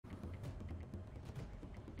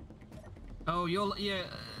Oh, yeah.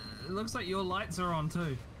 It looks like your lights are on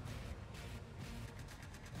too.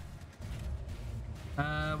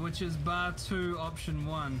 Which is bar 2, option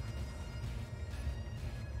 1.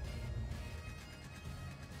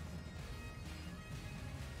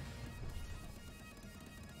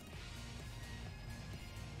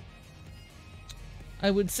 I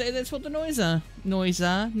would say that's what the noise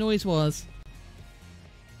was.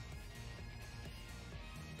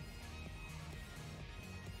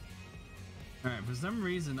 Alright, for some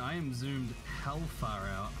reason I am zoomed hell far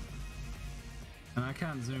out. And I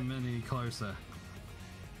can't zoom in any closer.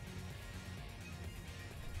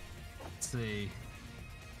 Let's see.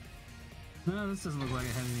 No, this doesn't look like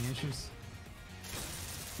it had any issues.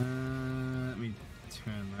 Let me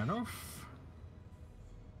turn that off.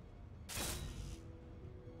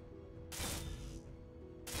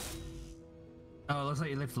 Oh, it looks like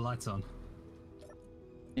you left the lights on.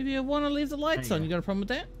 Maybe I want to leave the lights on. You got a problem with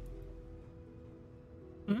that?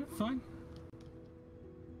 Fine.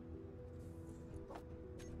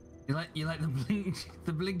 You like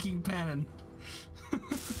the blinking pattern.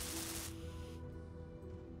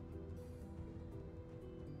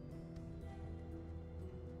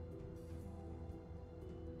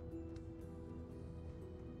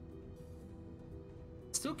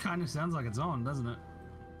 Still kind of sounds like it's on, doesn't it?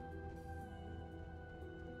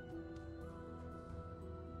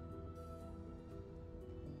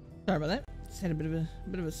 Sorry about that. Just had a bit of a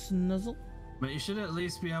snuzzle. But you should at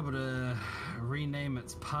least be able to rename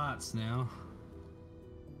its parts now.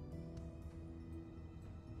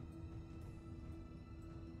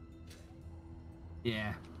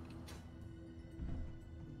 Yeah.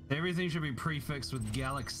 Everything should be prefixed with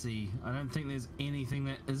Galaxy. I don't think there's anything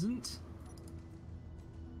that isn't.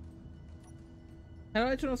 How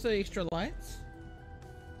do I turn off the extra lights?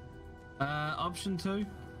 Option 2.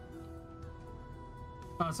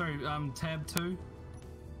 Oh, sorry, tab 2.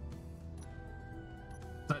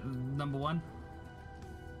 Is that number 1?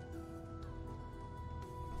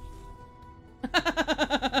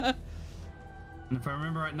 And if I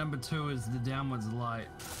remember right, number 2 is the downwards light.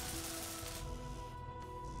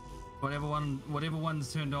 Whatever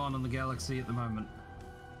one's turned on the Galaxy at the moment.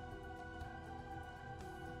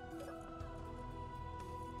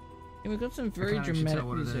 Yeah, we've got some very I can't dramatic tell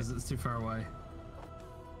what music. it is. It's too far away.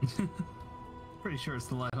 Pretty sure it's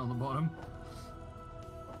the light on the bottom.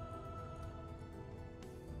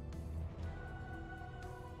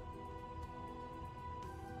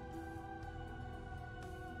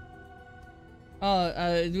 Oh,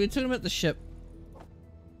 we're talking about the ship.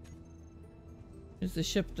 It's the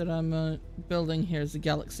ship that I'm building here is the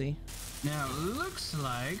Galaxy. Now, it looks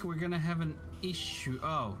like we're gonna have an issue.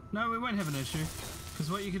 Oh, no, we won't have an issue. Because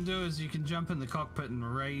what you can do is you can jump in the cockpit and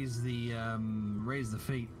raise the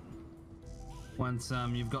feet once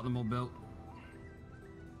you've got them all built.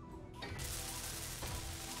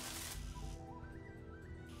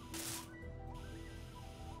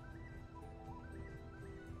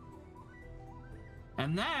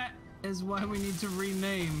 And that is why we need to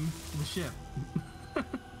rename the ship.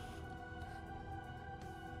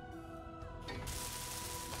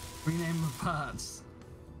 Rename the parts.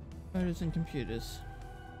 Motors and computers.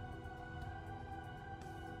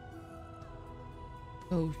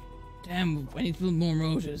 Oh, damn, I need to build more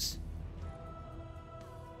motors.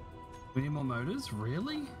 We need more motors?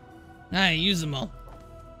 Really? I use them all.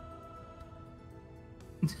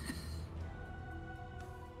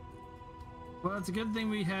 Well, it's a good thing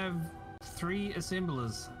we have 3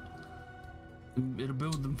 assemblers. It'll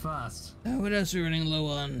build them fast. What else are we running low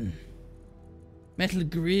on? Metal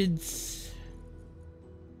grids.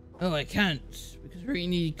 Oh, I can't because we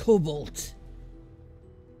need cobalt.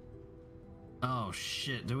 Oh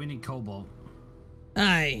shit! Do we need cobalt?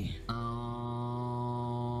 Aye.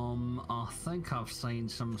 I think I've seen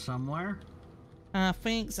some somewhere. I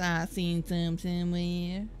think I've seen some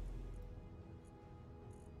somewhere.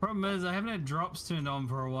 Problem is, I haven't had drops turned on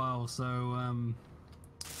for a while, so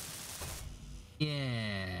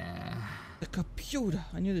yeah. The computer.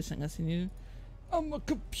 I knew this thing I seen you. I'm a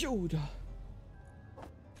computer.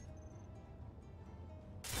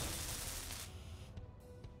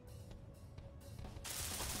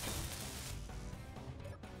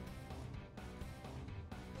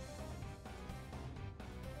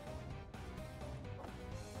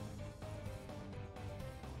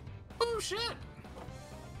 Oh shit!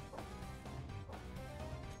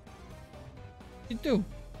 You do.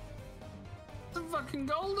 Some fucking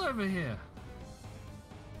gold over here.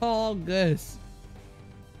 Oh, Gus.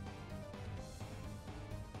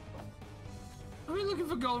 I've been looking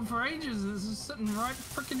for gold for ages. This is sitting right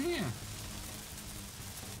freaking here.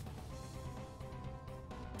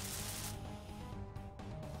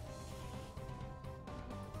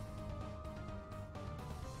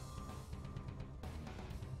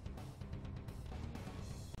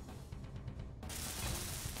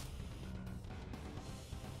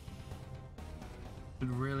 Should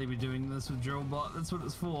really be doing this with Drillbot. That's what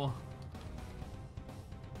it's for.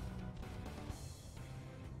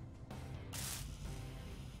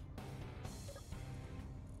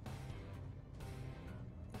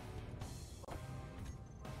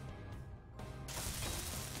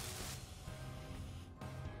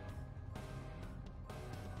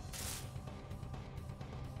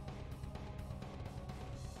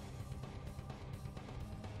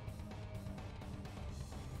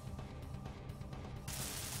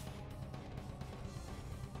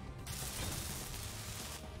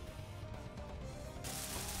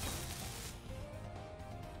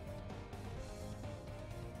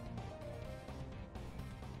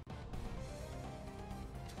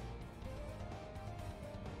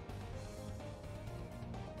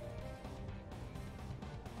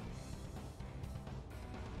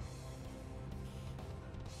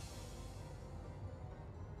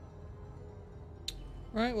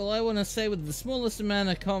 Right, well, I want to say with the smallest amount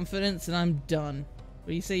of confidence, and I'm done.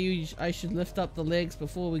 But you say I should lift up the legs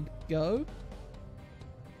before we go?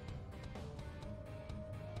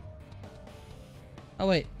 Oh,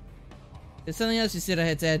 wait. There's something else you said I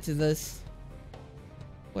had to add to this.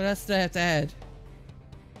 What else did I have to add?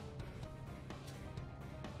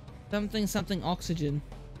 Something oxygen.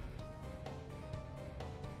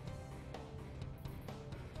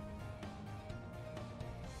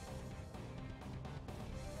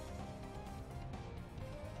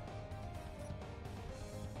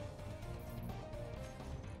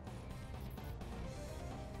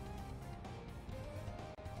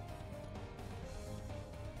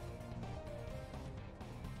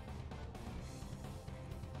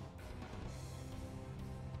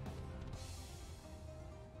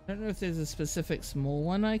 I don't know if there's a specific small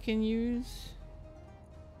one I can use.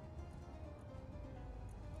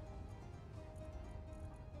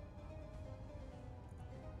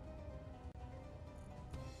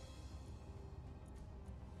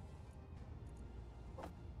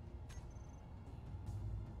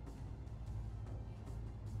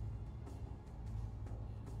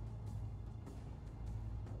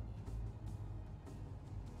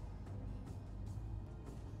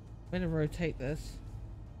 Better rotate this.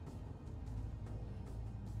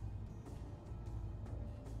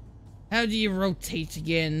 How do you rotate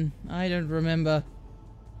again? I don't remember.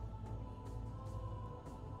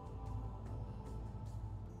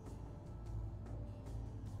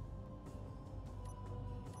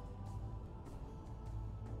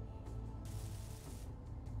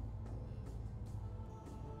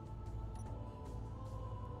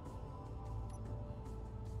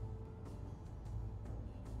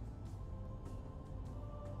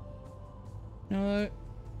 No.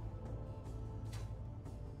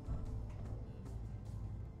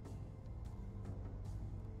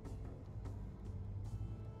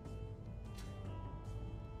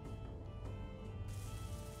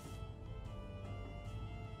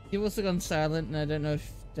 You've also gone silent, and I don't know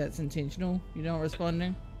if that's intentional. You're not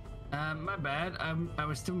responding. My bad. I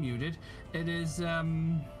was still muted. It is a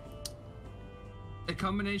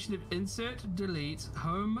combination of insert, delete,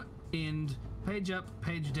 home, end, page up,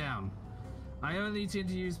 page down. I only tend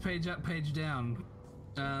to use page up, page down,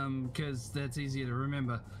 because that's easier to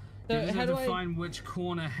remember. So you just how have do to find which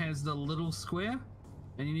corner has the little square,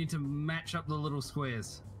 and you need to match up the little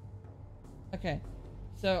squares. Okay.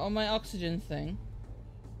 So on my oxygen thing.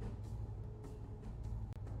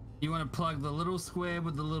 You want to plug the little square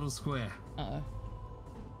with the little square. Uh-oh.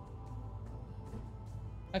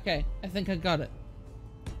 Okay, I think I got it.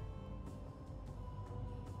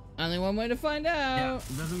 Only one way to find out. Yeah,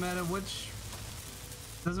 doesn't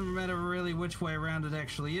matter really which way around it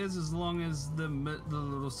actually is, as long as the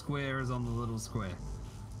little square is on the little square.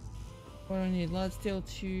 What do I need? Large steel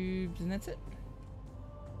tubes, and that's it.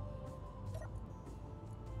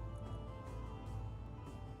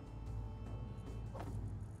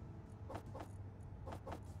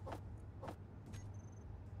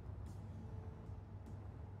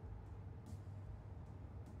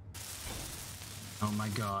 Oh my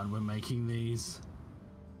god, we're making these.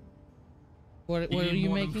 What are you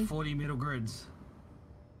making? 40 metal grids.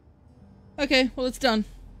 Okay, well it's done.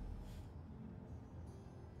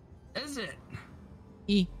 Is it?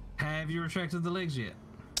 E. Have you retracted the legs yet?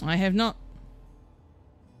 I have not.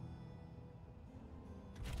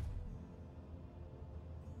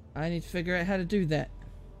 I need to figure out how to do that.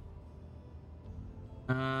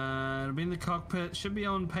 It'll be in the cockpit. Should be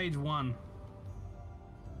on page 1.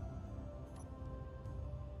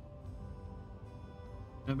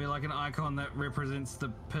 It'll be like an icon that represents the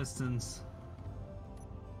pistons.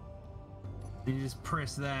 And you just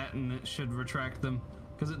press that and it should retract them.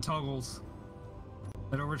 Because it toggles.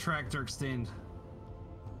 It'll retract or extend.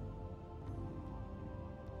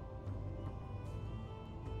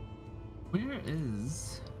 Where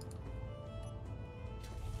is...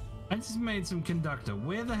 I just made some conductor.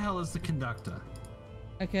 Where the hell is the conductor?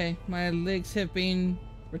 Okay, my legs have been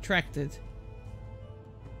retracted.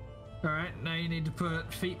 Alright, now you need to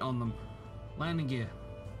put feet on them. Landing gear.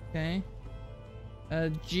 Okay.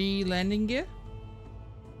 G landing gear?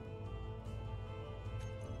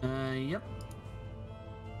 Yep.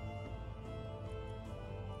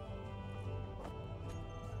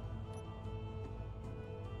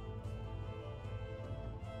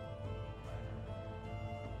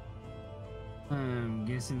 I'm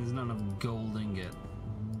guessing there's not enough gold ingot.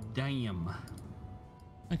 Damn.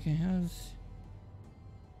 Okay, how's...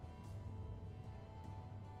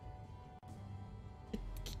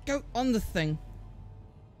 Go on the thing.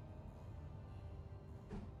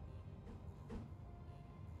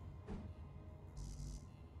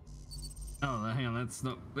 Oh, hang on, that's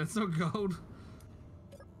not gold.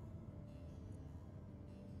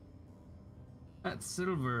 That's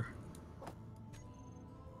silver.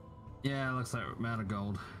 Yeah, it looks like we're out of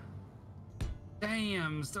gold.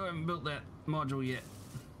 Damn, still haven't built that module yet.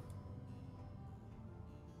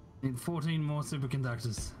 Need 14 more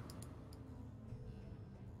superconductors.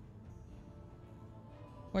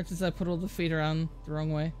 Watch as I put all the feet around the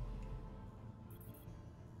wrong way.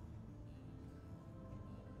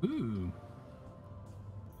 Ooh.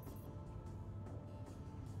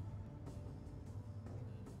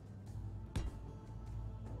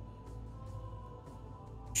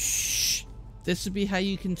 Shh. This would be how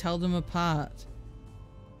you can tell them apart.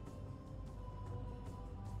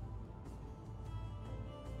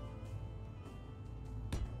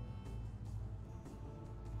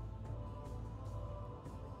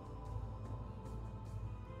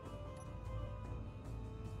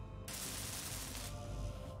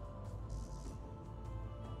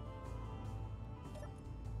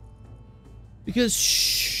 Because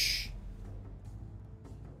shh.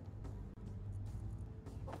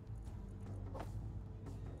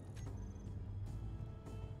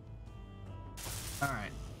 All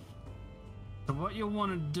right. So what you'll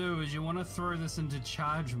want to do is you want to throw this into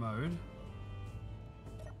charge mode.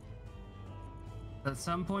 At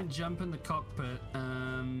some point, jump in the cockpit.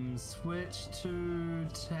 Switch to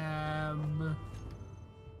tab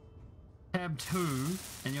 2,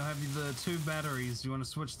 and you'll have the 2 batteries. You want to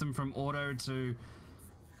switch them from auto to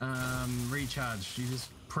recharge. You just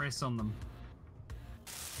press on them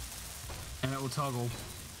and it will toggle.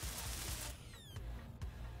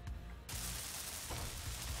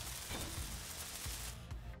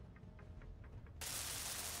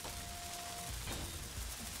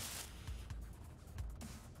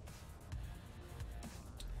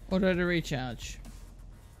 Auto to recharge.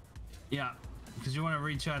 Yeah, because you want to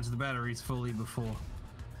recharge the batteries fully before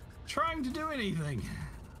trying to do anything.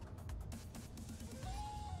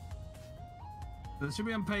 So it should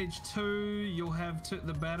be on page 2. You'll have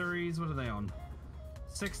the batteries. What are they on?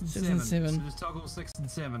 6 and 7. So just toggle 6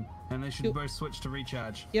 and 7, and they should both switch to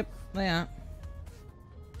recharge. Yep, they are.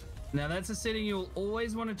 Now that's a setting you'll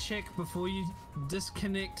always want to check before you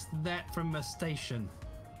disconnect that from a station.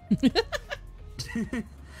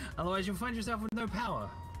 Otherwise you'll find yourself with no power.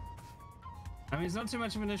 I mean, it's not too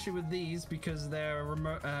much of an issue with these because they're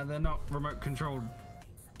remote. They're not remote controlled.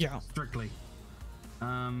 Yeah. Strictly.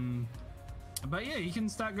 But yeah, you can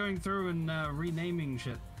start going through and renaming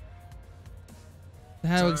shit.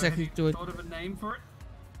 How exactly have do you it? thought of a name for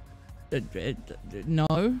it? No.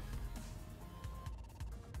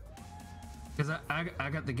 Because I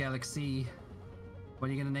got the Galaxy. What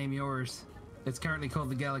are you gonna name yours? It's currently called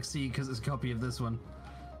the Galaxy because it's a copy of this one.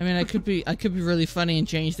 I mean, I could be really funny and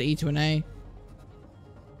change the E to an A.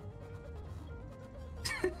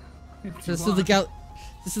 So this is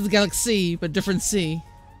the Galaxy, but different C.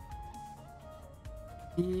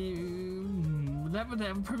 That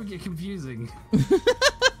would probably get confusing.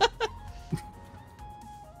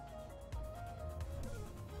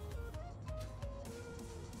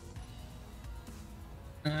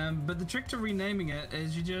 But the trick to renaming it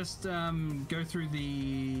is you just go through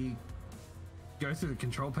the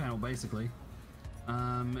control panel basically,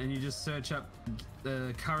 and you just search up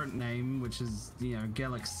the current name, which is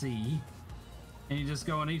Galaxy, and you just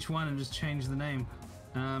go on each one and just change the name.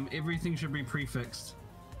 Everything should be prefixed.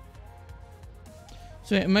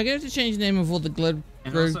 So am I going to change the name of all the grid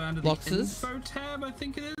boxes? The info tab, I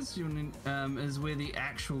think it is. Is where the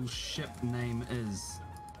actual ship name is.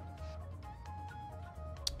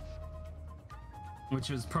 Which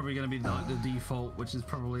is probably going to be like the default, which is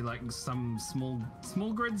probably like some small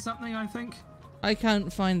grid something, I think. I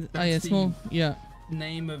can't find. That's oh yeah, small. Yeah.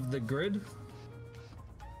 Name of the grid.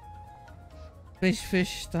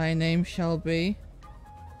 Fish, thy name shall be.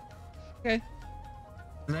 Okay.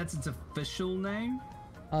 That's its official name.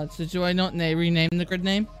 So do I not rename the grid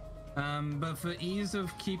name? But for ease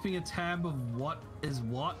of keeping a tab of what is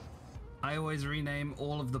what, I always rename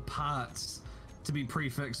all of the parts to be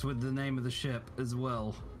prefixed with the name of the ship as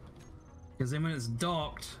well. Because then when it's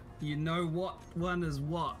docked, you know what one is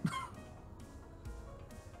what.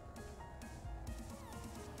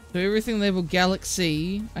 So everything labeled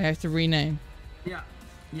Galaxy, I have to rename.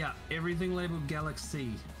 Yeah, everything labeled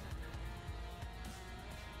Galaxy.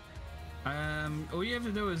 All you have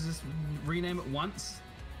to do is just rename it once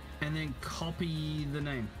and then copy the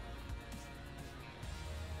name.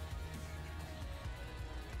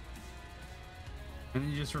 And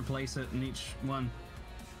then you just replace it in each one.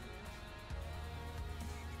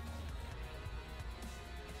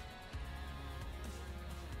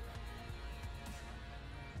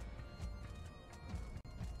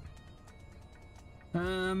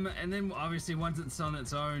 And then obviously once it's on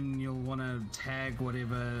its own, you'll want to tag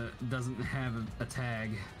whatever doesn't have a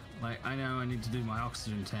tag. Like, I know I need to do my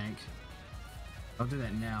oxygen tank. I'll do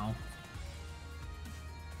that now.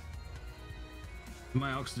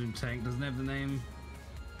 My oxygen tank doesn't have the name.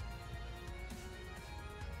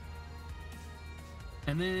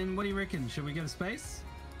 And then, what do you reckon? Should we go to space?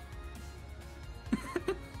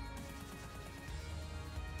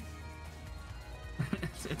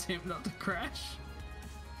 Attempt not to crash.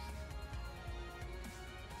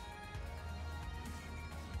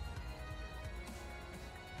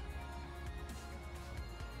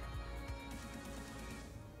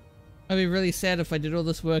 I'd be really sad if I did all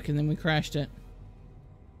this work and then we crashed it.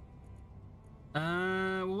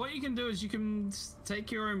 Well, what you can do is you can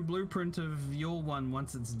take your own blueprint of your one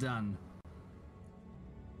once it's done.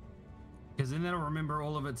 Because then that'll remember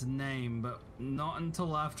all of its name, but not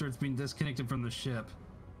until after it's been disconnected from the ship.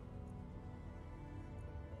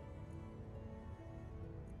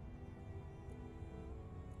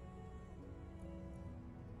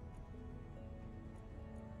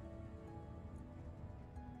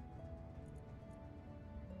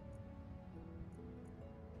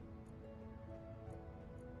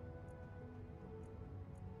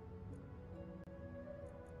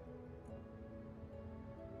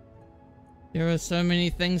 There are so many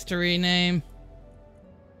things to rename.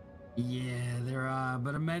 Yeah, there are,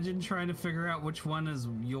 but imagine trying to figure out which one is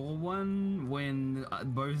your one when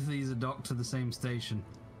both of these are docked to the same station.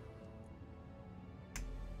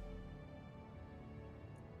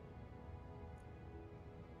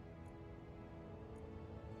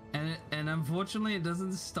 And unfortunately it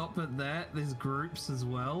doesn't stop at that. There's groups as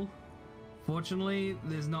well. Fortunately,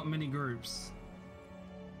 there's not many groups.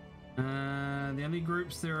 The only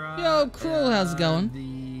groups there are... Yo, Cruel, how's it going?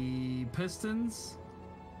 The pistons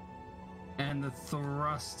and the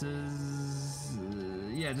thrusters.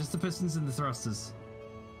 Yeah, just the pistons and the thrusters.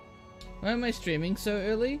 Why am I streaming so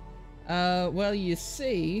early? Well, you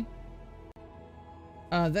see...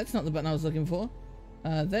 that's not the button I was looking for.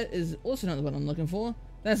 That is also not the button I'm looking for.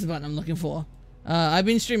 That's the button I'm looking for. I've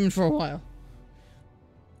been streaming for a while.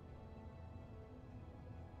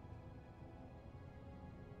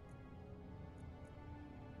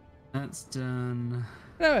 That's done.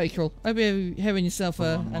 Alright, cool. Hope you're having yourself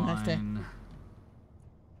a nice day.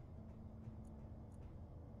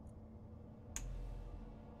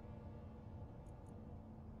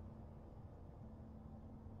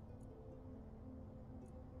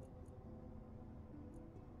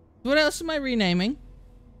 What else am I renaming?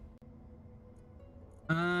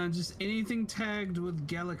 Just anything tagged with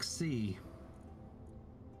Galaxy.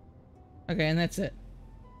 Okay, and that's it.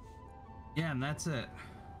 Yeah, and that's it.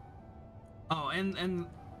 Oh,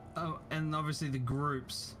 and obviously the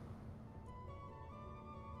groups.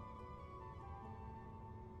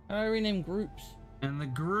 How do I rename groups? And the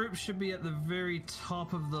group should be at the very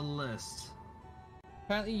top of the list.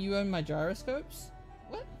 Apparently you own my gyroscopes?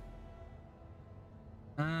 What?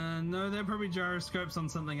 No, they're probably gyroscopes on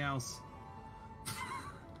something else.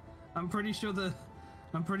 I'm pretty sure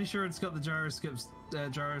it's got the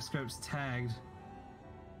gyroscopes tagged.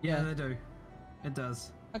 Yeah, they do. It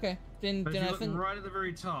does. Okay, then But if you I look think right at the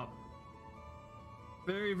very top,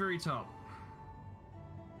 very top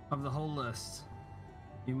of the whole list,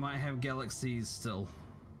 you might have galaxies still.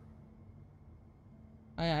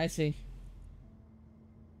 I see.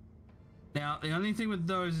 Now, the only thing with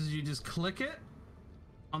those is you just click it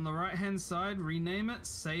on the right hand side, rename it,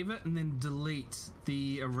 save it, and then delete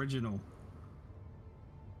the original.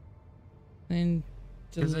 Then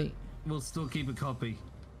delete. We'll still keep a copy.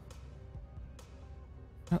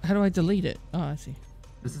 How do I delete it? Oh, I see.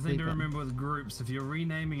 This is the thing to remember with groups. If you're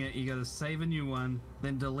renaming it, you gotta save a new one,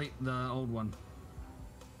 then delete the old one.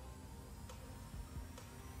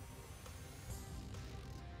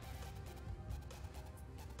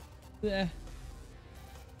 There.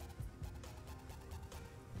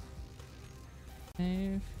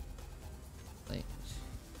 Save. Wait.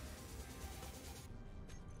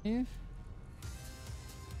 Save.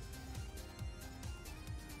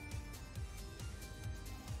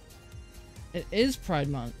 It is Pride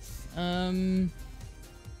Month.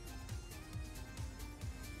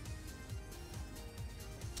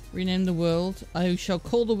 Rename the world. I shall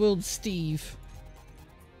call the world Steve.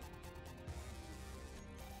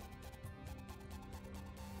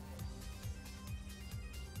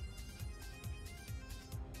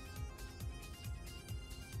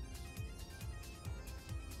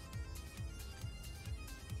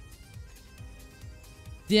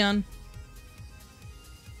 Down.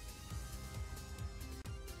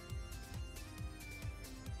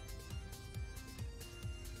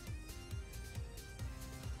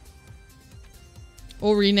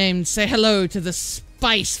 Or renamed, say hello to the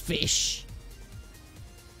spice fish.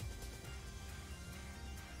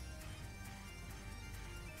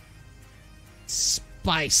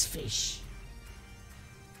 Spice fish.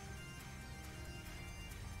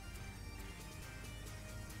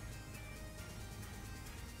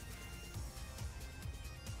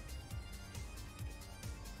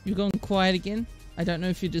 You gone quiet again? I don't know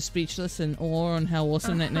if you're just speechless in awe on how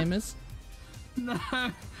awesome that name is. No,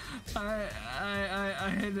 I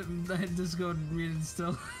had Discord muted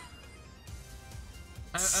still.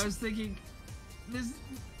 I was thinking,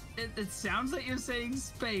 it sounds like you're saying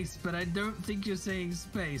space, but I don't think you're saying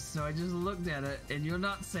space. So I just looked at it, and you're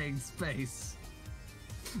not saying space.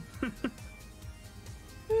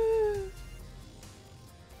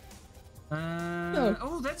 No.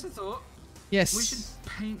 Oh, that's a thought. Yes. We should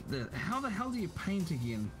paint that. How the hell do you paint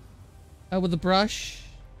again? With a brush.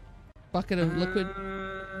 Bucket of liquid.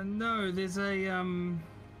 No, there's a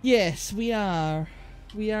Yes, we are.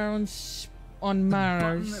 We are on Mars.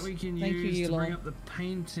 button that we can Thank use you, to Elon. bring up the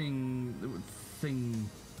painting thing.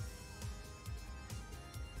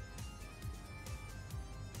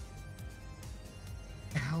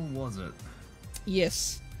 The hell was it?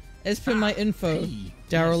 Yes. As per my info, P.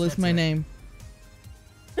 Daryl Yes, is my that's it. name.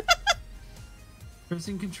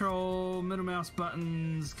 Pressing control, middle mouse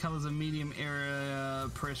buttons, colors a medium area,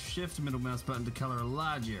 press shift, middle mouse button to color a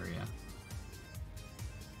large area.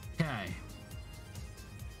 Okay.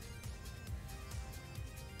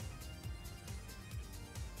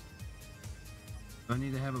 Do I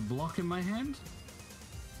need to have a block in my hand?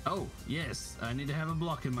 Oh, yes, I need to have a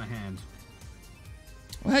block in my hand.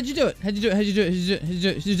 Well, how'd you do it? How'd you do it? How'd you do it? How'd you do it? How'd you do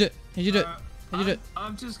it? How'd you do it? How'd you do it? How'd you do it?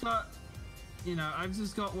 I've just got, I've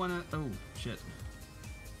just got one of, oh, shit.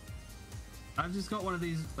 I've just got one of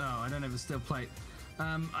these, oh, I don't have a steel plate.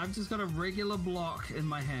 I've just got a regular block in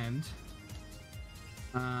my hand.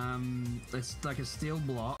 It's like a steel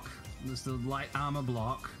block. It's the light armor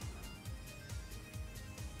block.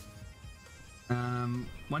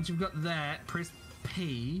 Once you've got that, press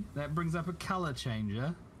P. That brings up a color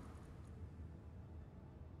changer.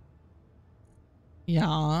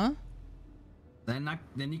 Yeah. Then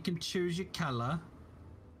you can choose your color.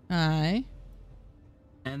 Aye.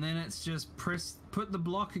 And then it's just put the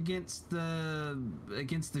block against the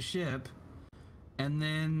ship, and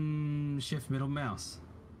then shift middle mouse.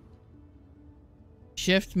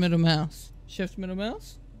 Shift middle mouse. Shift middle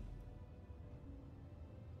mouse?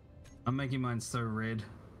 I'm making mine so red.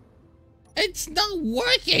 It's not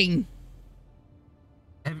working!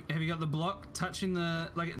 Have you got the block touching the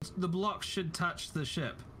the block should touch the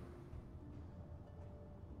ship?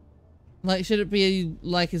 Like, should it be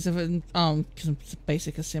like as if it, cause it's a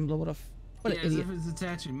basic assembler, what an As idiot. if it's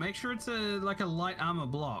attaching. Make sure it's like a light armor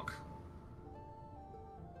block.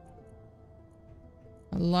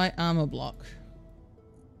 A light armor block.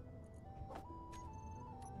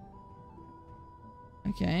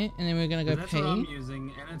 Okay, and then we're gonna go That's P. what I'm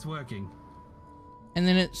using, and it's working. And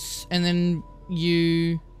then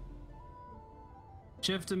you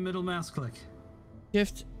Shift and middle mouse click.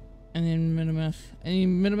 shift and then middle mouse. And you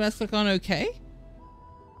middle mouse click on OK?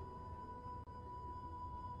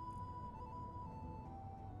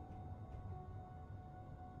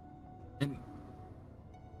 And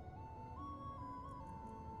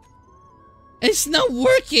It's not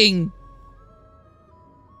working!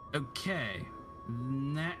 okay,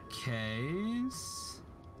 in that case,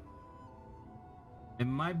 it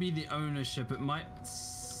might be the ownership. It might.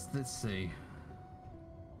 Let's see.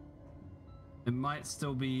 It might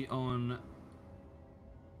still be on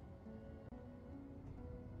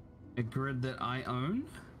a grid that I own.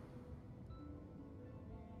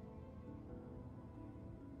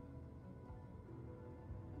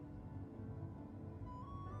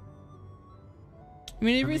 I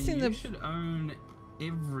mean, everything you that should own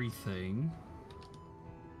everything.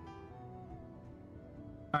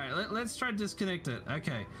 Alright, let's try to disconnect it.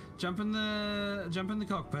 Okay. Jump in the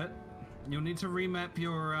cockpit. You'll need to remap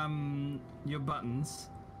your buttons.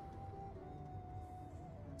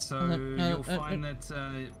 So you'll find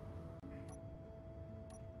that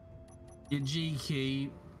your G key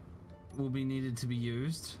will be needed to be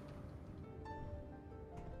used.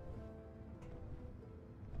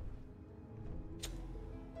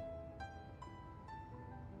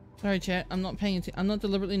 Sorry, chat. I'm not paying attention. I'm not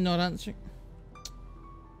deliberately not answering.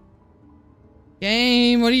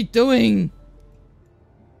 Game, what are you doing?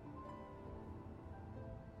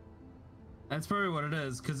 That's probably what it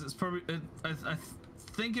is, because it's probably. I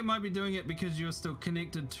think it might be doing it because you're still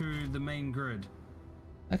connected to the main grid.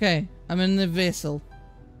 Okay, I'm in the vessel.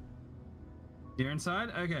 You're inside?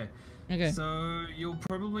 Okay. Okay. So you'll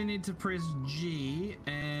probably need to press G,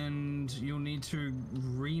 and you'll need to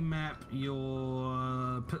remap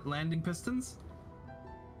your landing pistons,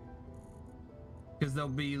 because they'll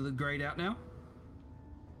be grayed out now.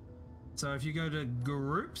 So if you go to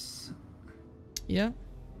groups, yeah,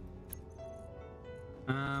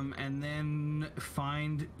 and then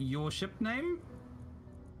find your ship name.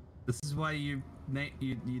 This is why you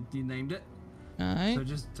named it. all right. So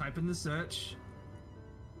just type in the search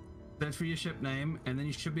for your ship name, and then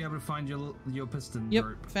you should be able to find your piston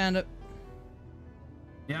group. Yep, found it.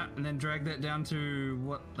 Yeah, and then drag that down to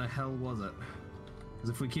what the hell was it? Because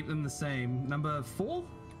if we keep them the same, number 4.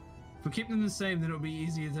 If we keep them the same, then it'll be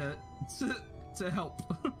easier to help.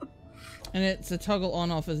 And it's a toggle on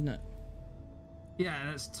off, isn't it? Yeah,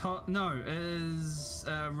 and it's no, it is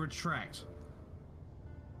retract.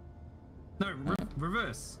 No,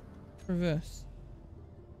 reverse. Reverse.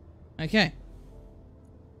 Okay.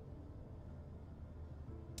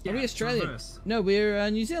 Yeah, Are we Australian? reverse. No, we're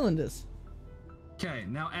New Zealanders. Okay,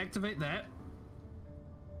 now activate that.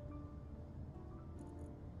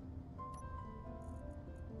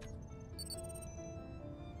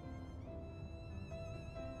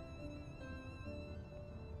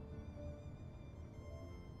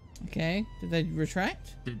 Okay, did they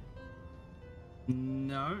retract?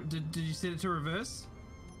 No, did you set it to reverse?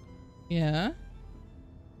 Yeah.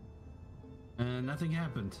 Nothing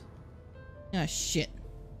happened. Ah, shit.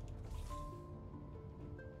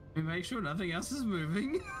 We make sure nothing else is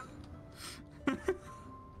moving.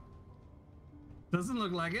 Doesn't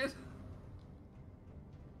look like it.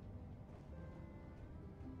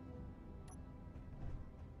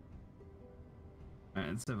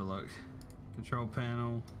 Alright, let's have a look. Control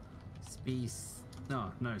panel. Space.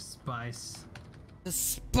 No, spice. The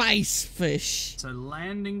spice fish. So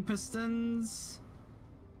landing pistons.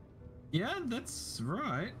 Yeah, that's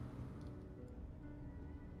right.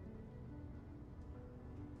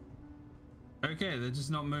 Okay, they're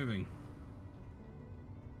just not moving.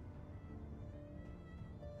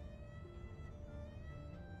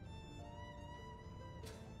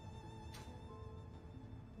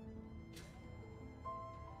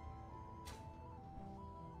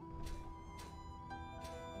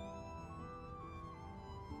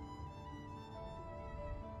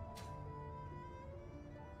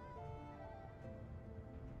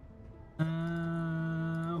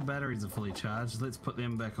 Batteries are fully charged. Let's put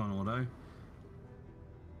them back on auto.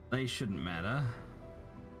 They shouldn't matter.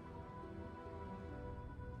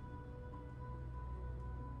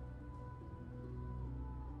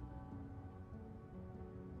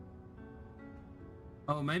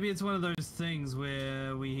 Oh, maybe it's one of those things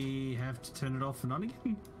where we have to turn it off and on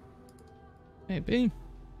again. Maybe.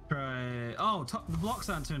 Try. Oh, the blocks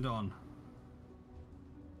aren't turned on.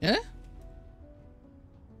 Yeah?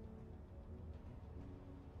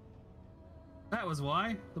 That was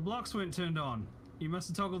why. The blocks weren't turned on. You must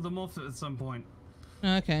have toggled them off at some point.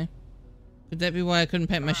 Okay. Could that be why I couldn't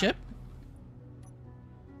paint my ship?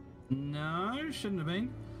 No, shouldn't have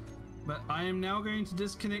been. But I am now going to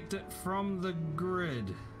disconnect it from the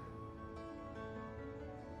grid.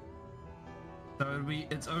 So it'll be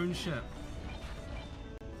its own ship.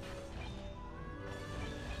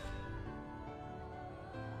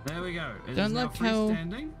 There we go. It is now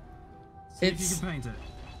freestanding. See if you can paint it.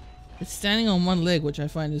 It's standing on one leg, which I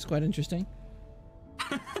find is quite interesting.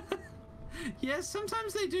 Yeah,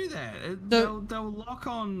 sometimes they do that. They'll lock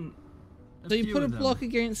on. So you put a block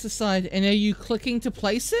against the side, and are you clicking to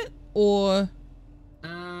place it, or?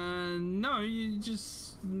 No, you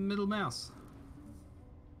just middle mouse.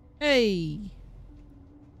 Hey.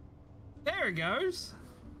 There it goes.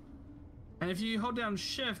 And if you hold down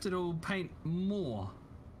shift, it'll paint more.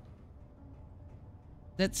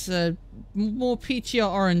 That's more peachy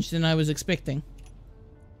or orange than I was expecting.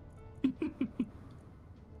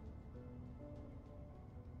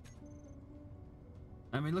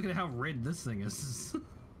 I mean, look at how red this thing is.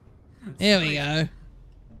 There we go.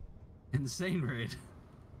 Insane red.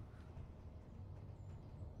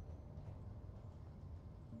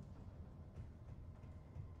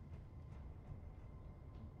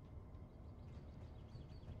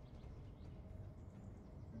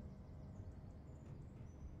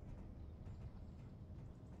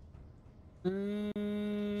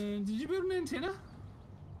 Did you build an antenna?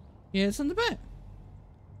 Yeah, it's on the back.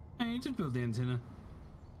 Oh, you did build the antenna.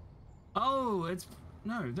 Oh, it's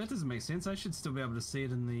no, that doesn't make sense. I should still be able to see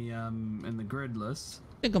it in the grid list.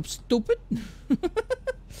 Think I'm stupid?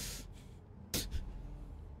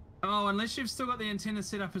 Oh, unless you've still got the antenna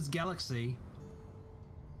set up as Galaxy.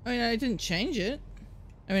 I mean, I didn't change it.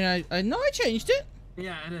 I mean, I know I changed it.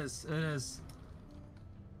 Yeah, it is. It is.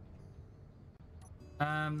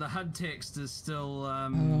 The HUD text is still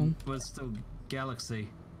was still Galaxy.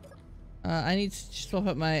 I need to swap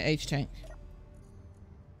up my H tank.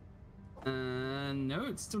 No,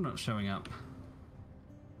 it's still not showing up.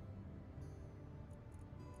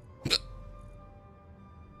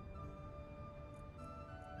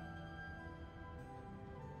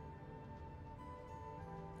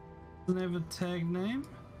 Doesn't have a tag name.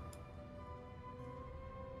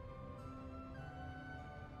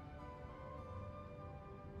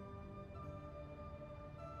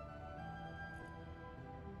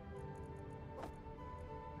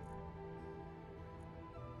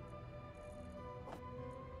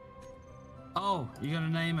 Oh, you gotta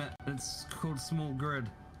name it. It's called Small Grid.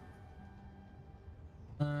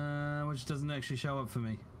 Which doesn't actually show up for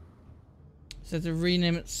me. So to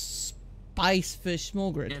rename it Spicefish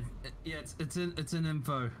Small Grid. Yeah, it's in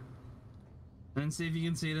info. And see if you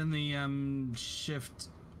can see it in the Shift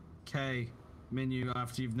K menu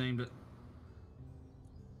after you've named it.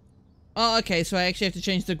 Oh, okay. So I actually have to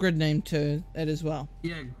change the grid name to it as well.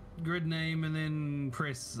 Yeah, grid name and then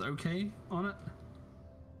press OK on it.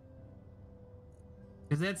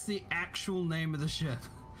 Because that's the actual name of the ship.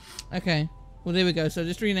 Okay. Well, there we go. So I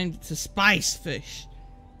just renamed it to Spicefish.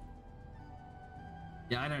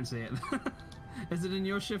 Yeah, I don't see it. Is it in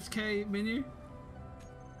your Shift K menu?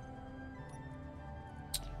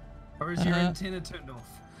 Or is your antenna turned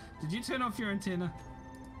off? Did you turn off your antenna?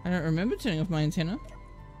 I don't remember turning off my antenna.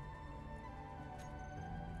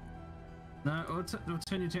 No, we'll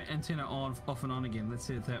turn your antenna off and on again. Let's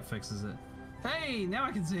see if that fixes it. Hey, now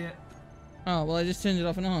I can see it. Oh, well, I just turned it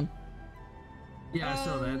off and on. Yeah, I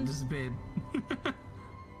saw that. It disappeared.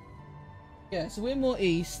 Yeah, so we're more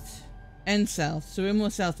east and south. So we're more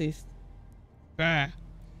southeast. Bah.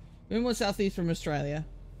 We're more southeast from Australia.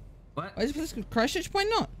 What? Why is this Christchurch? Why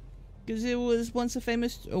not? Because there was once a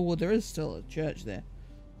famous... Oh, well, there is still a church there.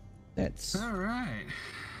 That's... Alright.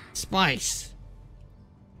 Spice.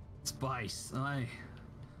 Spice. Aye.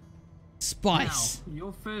 Spice. Now,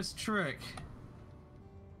 your first trick.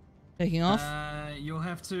 Taking off? You'll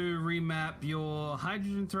have to remap your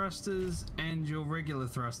hydrogen thrusters and your regular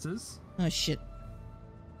thrusters. Oh, shit.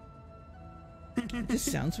 This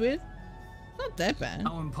sounds weird. Not that bad.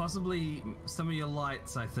 Oh, and possibly some of your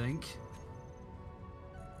lights, I think.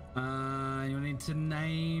 You'll need to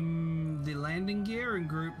name the landing gear and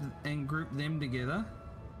group them together.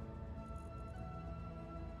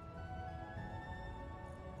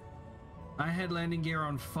 I had landing gear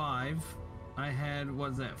on 5. I had,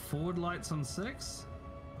 what's that, forward lights on 6?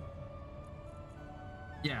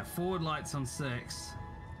 Yeah, forward lights on 6.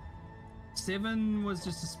 7 was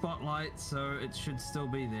just a spotlight, so it should still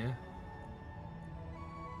be there.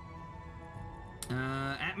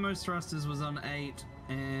 Atmos thrusters was on 8,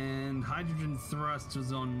 and hydrogen thrust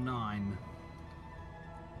was on 9.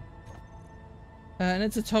 And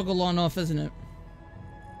it's a toggle on off, isn't it?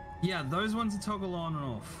 Yeah, those ones are toggle on and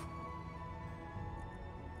off.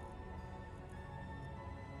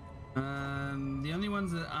 The only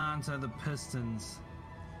ones that aren't are the pistons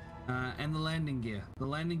and the landing gear. The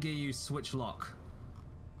landing gear you switch lock.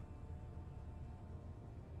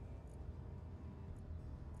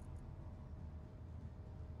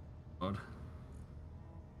 God.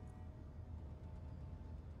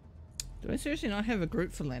 Do I seriously not have a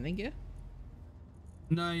group for landing gear?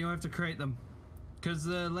 No, you have to create them because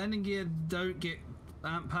the landing gear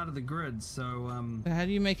aren't part of the grid. So How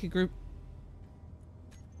do you make a group?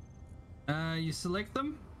 You select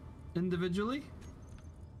them individually.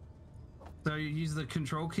 So you use the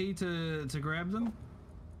control key to grab them.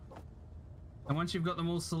 And once you've got them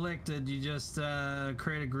all selected, you just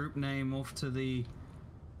create a group name off to the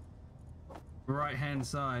right hand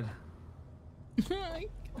side.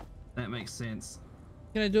 That makes sense.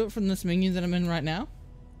 Can I do it from this menu that I'm in right now?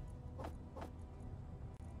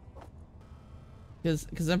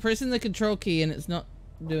 Because I'm pressing the control key and it's not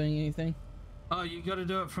doing anything. Oh, you got to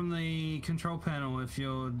do it from the control panel if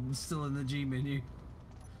you're still in the G menu.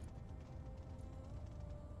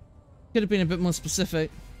 Could have been a bit more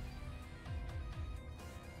specific.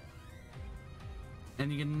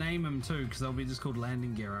 And you can name them too, because they'll be just called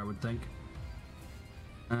landing gear, I would think.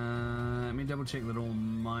 Let me double check that all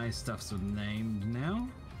my stuff's named now.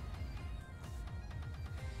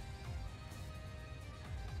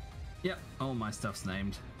 Yep, all my stuff's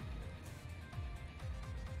named.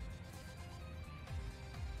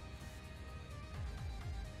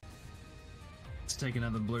 Let's take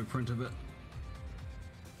another blueprint of it.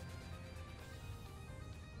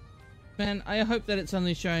 Man, I hope that it's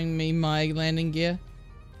only showing me my landing gear.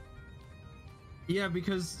 Yeah,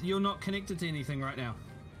 because you're not connected to anything right now.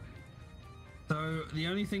 So the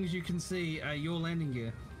only things you can see are your landing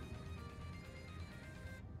gear.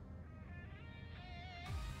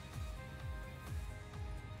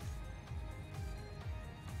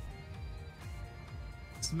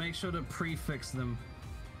 Just make sure to prefix them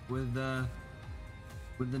with the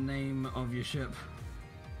name of your ship.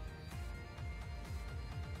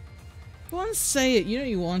 Go on, say it. You know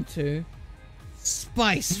you want to.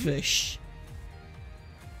 Spice fish.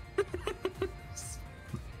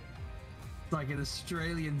 Like an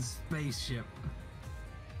Australian spaceship.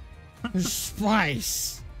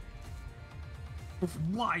 Spice. With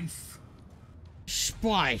wife.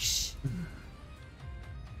 Spice.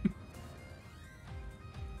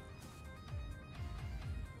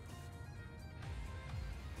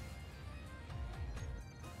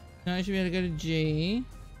 Now I should be able to go to G.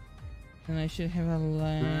 And I should have a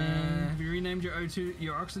line. Have you renamed your O2,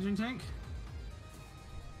 your oxygen tank?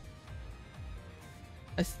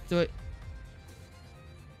 Let's do it.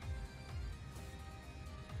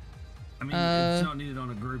 I mean, it's not needed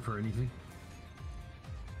on a group or anything.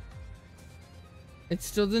 It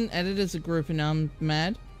still didn't edit as a group and now I'm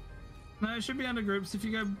mad. No, it should be under groups. If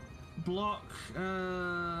you go block,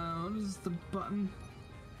 what is the button?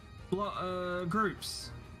 Block,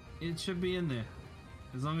 groups. It should be in there.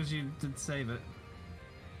 As long as you did save it.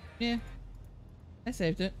 Yeah. I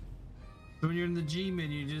saved it. So when you're in the G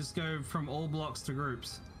menu, you just go from all blocks to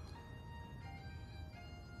groups.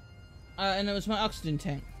 And it was my oxygen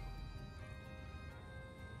tank.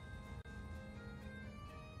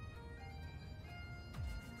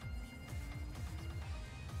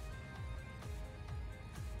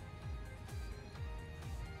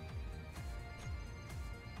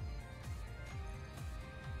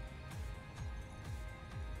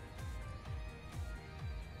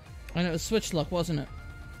 And it was switch lock, wasn't it?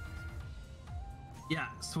 Yeah,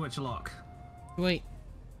 switch lock. Wait.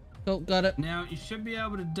 Oh, got it. Now you should be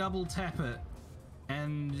able to double tap it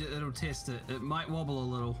and it'll test it. It might wobble a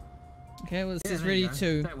little. Okay, well, it Yeah, says there you ready go.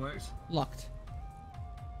 to. That worked. Locked.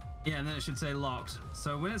 Yeah, and then it should say locked.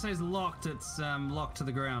 So when it says locked, it's locked to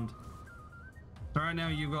the ground. So right now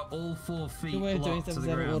you've got all 4 feet The way of doing locked stuff to is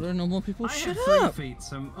the out of ground. order. Normal people, I shut have 3 up! feet,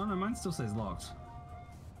 so oh no, mine still says locked.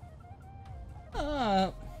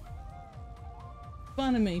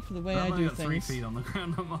 Fun of me for the way I've I only do got 3 things. feet on the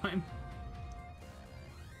ground on mine.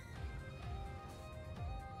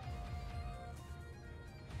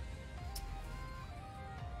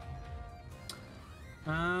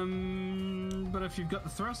 But if you've got the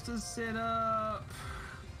thrusters set up,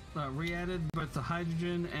 re-added both the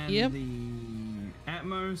hydrogen and the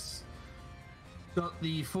Atmos, got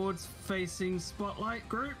the forward-facing spotlight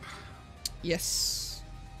group. Yes.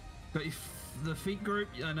 Got your the feet group.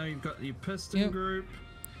 I know you've got your piston group.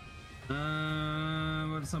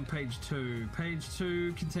 What's on page 2? Page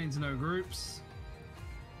 2 contains no groups.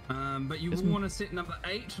 But you will want to set number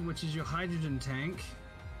 8, which is your hydrogen tank,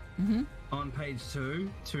 on page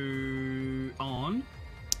 2 to on.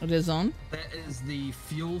 It is on. That is the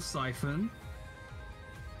fuel siphon.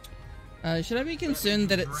 Should I be concerned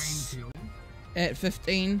that it's fuel. at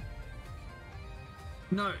 15?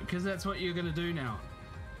 No, because that's what you're going to do now.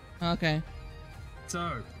 Okay.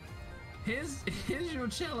 So, here's your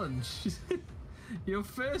challenge. Your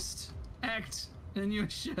first act in your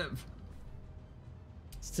ship.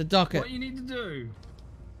 It's to dock it. What you need to do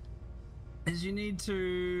is you need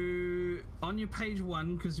to, on your page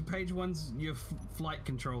 1, because your page 1's your flight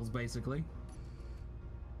controls basically.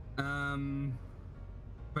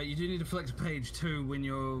 But you do need to flick to page 2 when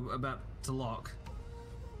you're about to lock.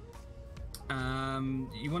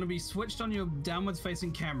 You want to be switched on your downwards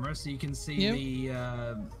facing camera so you can see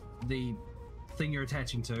the thing you're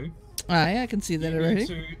attaching to. Yeah, I can see that already.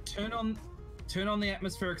 You need to turn on the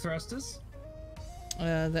atmospheric thrusters.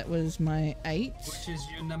 That was my 8. Which is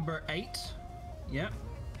your number 8. Yep.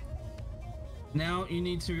 Now you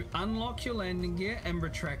need to unlock your landing gear and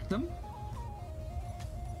retract them.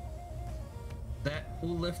 That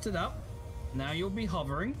will lift it up. Now you'll be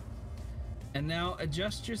hovering. And now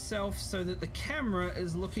adjust yourself so that the camera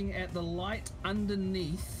is looking at the light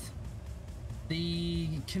underneath the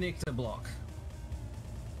connector block.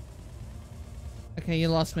 Okay, you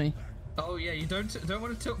lost me. Oh yeah, you don't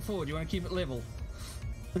want to tilt forward. You want to keep it level.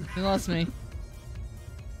 You lost me.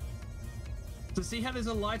 So see how there's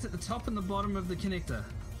a light at the top and the bottom of the connector?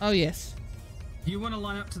 Oh, yes. You want to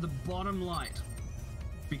line up to the bottom light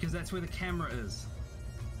because that's where the camera is.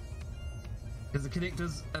 Because the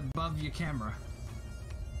connector's above your camera.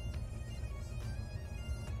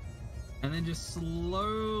 And then just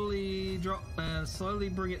slowly slowly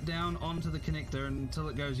bring it down onto the connector until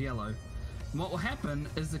it goes yellow. And what will happen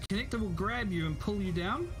is the connector will grab you and pull you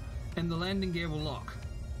down, and the landing gear will lock.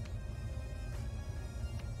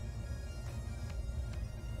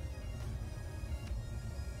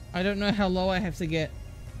 I don't know how low I have to get.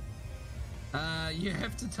 You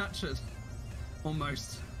have to touch it.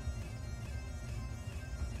 Almost.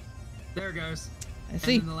 There it goes. I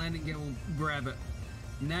see. And then the landing gear will grab it.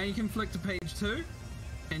 Now you can flick to page 2,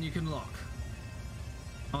 and you can lock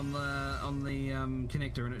on the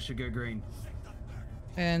connector, and it should go green.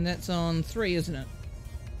 And that's on 3, isn't it?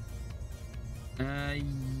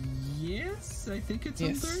 Yes, I think it's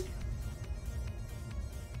Yes. on 3.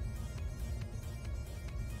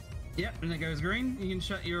 Yep, and it goes green. You can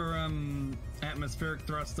shut your atmospheric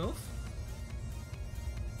thrust off.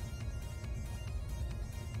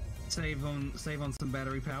 Save on some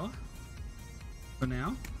battery power for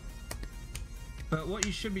now. But what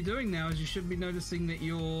you should be doing now is you should be noticing that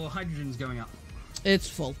your hydrogen's going up. It's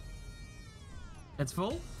full. It's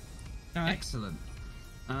full? Alright. Excellent.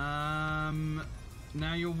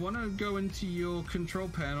 Now you'll want to go into your control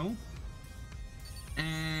panel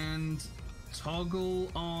and toggle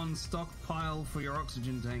on stockpile for your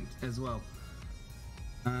oxygen tank as well.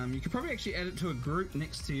 You could probably actually add it to a group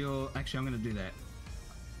next to your... Actually, I'm going to do that.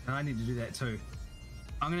 I need to do that too.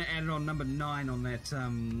 I'm going to add it on number 9 on that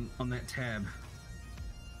tab.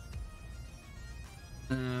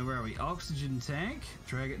 Where are we? Oxygen tank.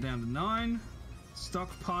 Drag it down to 9.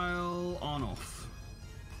 Stockpile on off.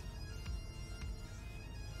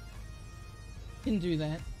 Can do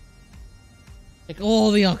that. Take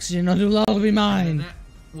all the oxygen, it'll all be And mine. that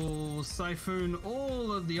will siphon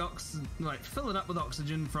all of the oxygen, like fill it up with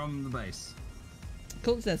oxygen from the base.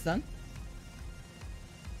 Cool, that's done.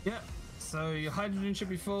 Yeah, so your hydrogen should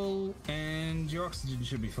be full and your oxygen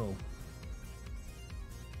should be full.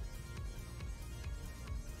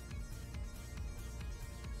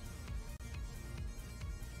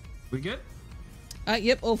 We good?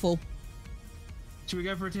 Yep, all full. Should we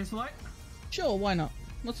go for a test flight? Sure, why not?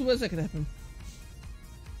 What's the worst that could happen?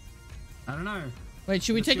 I don't know. Wait,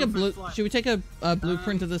 should we Let's take go a for blue? flight. Should we take a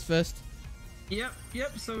blueprint of this first? Yep.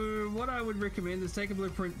 So what I would recommend is take a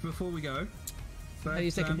blueprint before we go. But How do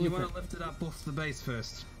you take a you blueprint? want to lift it up off the base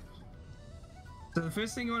first. So the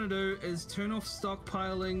first thing you want to do is turn off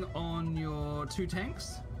stockpiling on your 2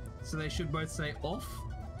 tanks. So they should both say off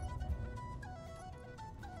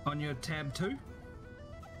on your tab 2.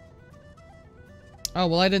 Oh,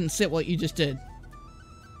 well, I didn't set what you just did.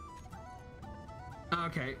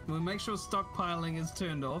 Okay, we'll make sure stockpiling is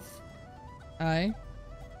turned off Aye.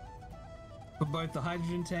 for both the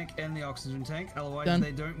hydrogen tank and the oxygen tank, otherwise Done.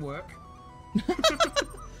 they don't work.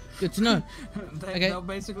 Good to know. Okay. They'll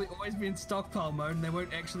basically always be in stockpile mode and they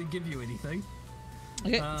won't actually give you anything.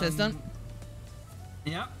 Okay, so that's done.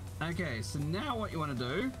 Yeah. Okay, so now what you want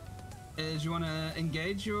to do is you want to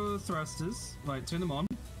engage your thrusters, like turn them on.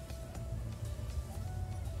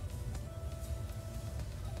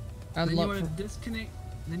 Then you Unlock. want to disconnect.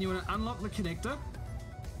 Then you want to unlock the connector.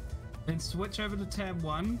 Then switch over to tab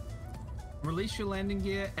 1. Release your landing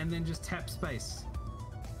gear and then just tap space.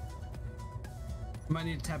 You might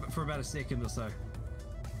need to tap it for about a second or so.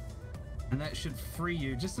 And that should free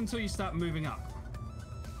you just until you start moving up.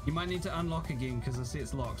 You might need to unlock again because I see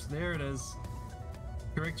it's locked. There it is.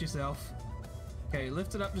 Correct yourself. Okay,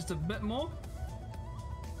 lift it up just a bit more.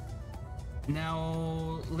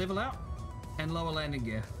 Now level out and lower landing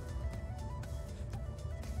gear.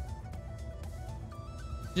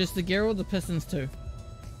 Just the gear or the pistons too?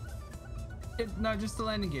 No, just the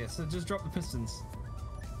landing gear. So just drop the pistons.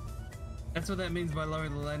 That's what that means by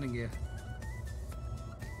lowering the landing gear.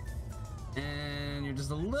 And you're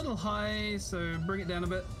just a little high, so bring it down a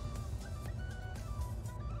bit.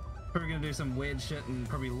 Probably gonna do some weird shit and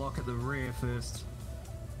probably lock at the rear first.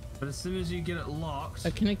 But as soon as you get it locked,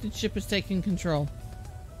 A connected ship is taking control.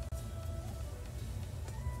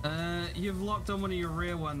 you've locked on one of your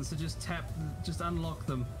rear ones, so just unlock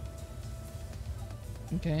them.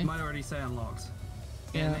 Okay. Might already say unlocked.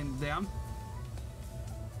 Yeah. And then down.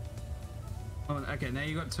 Oh, okay, now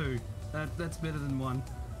you got 2. That's better than 1.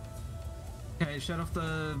 Okay, shut off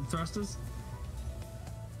the thrusters.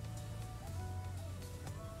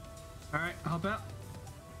 Alright, hop out.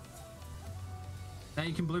 Now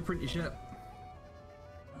you can blueprint your ship.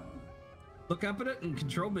 Look up at it and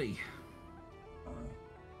control B.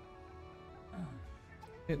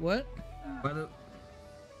 Wait, what? Whether...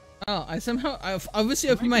 Oh, I've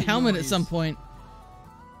obviously opened my helmet at some point.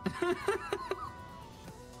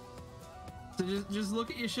 So just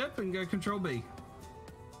look at your ship and go control B.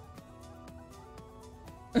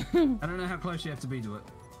 I don't know how close you have to be to it.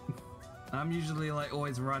 I'm usually like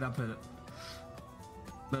always right up at it.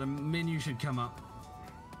 But a menu should come up.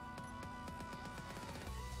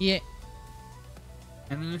 Yeah.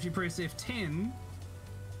 And then if you press F10,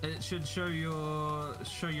 it should show your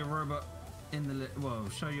robot in the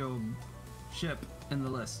show your ship in the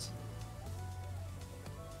list.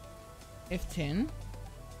 F10.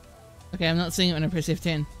 Okay, I'm not seeing it when I press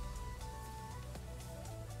F10.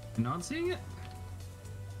 You're not seeing it?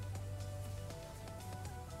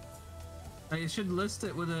 Like, it should list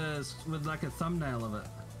it with like a thumbnail of it.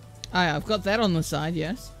 Oh, yeah, I've got that on the side,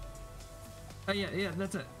 yes. Oh yeah,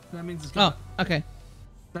 that's it. That means it's Oh, got okay.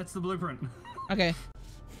 That's the blueprint. Okay.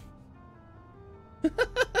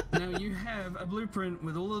 Now you have a blueprint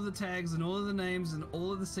with all of the tags and all of the names and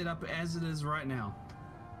all of the setup as it is right now.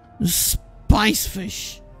 Spice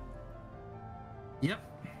fish. Yep.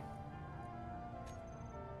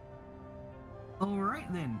 All right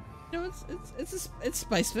then. No, it's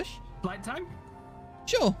spice fish. Flight time?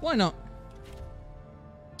 Sure, why not?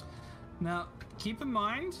 Now, keep in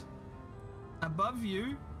mind, above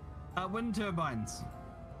you are wind turbines.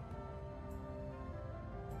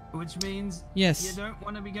 Which means yes, you don't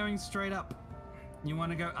want to be going straight up. You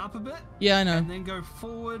want to go up a bit. Yeah, I know. And then go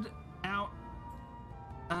forward, out,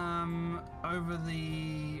 over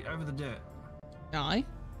the dirt. Aye.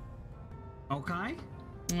 Okay.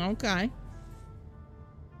 Okay.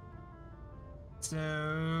 So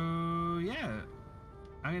yeah,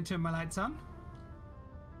 I'm gonna turn my lights on.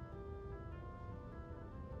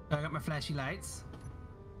 I got my flashy lights.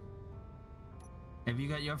 Have you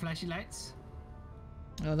got your flashy lights?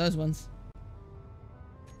 Oh, those ones.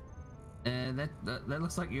 That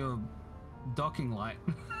looks like your docking light.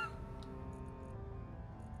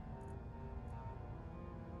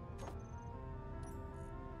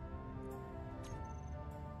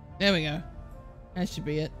 There we go. That should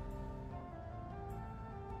be it.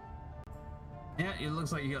 Yeah, it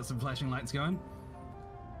looks like you got some flashing lights going.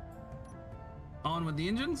 On with the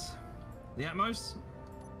engines. The Atmos.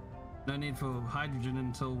 No need for hydrogen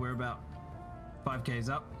until we're about 5Ks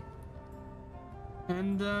up.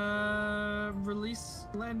 And release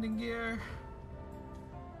landing gear.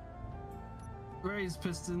 Raise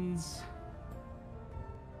pistons.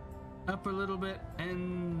 Up a little bit,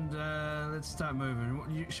 and let's start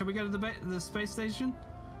moving. Shall we go to the space station?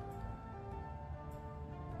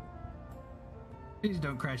 Please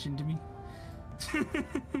don't crash into me.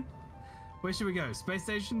 Where should we go? Space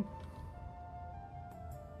station?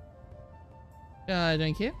 I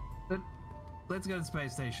don't care. Let's go to the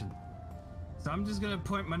space station. So I'm just gonna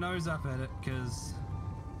point my nose up at it because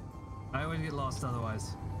I always get lost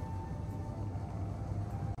otherwise.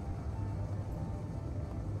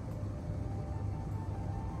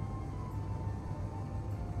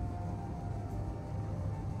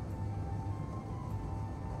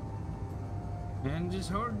 And just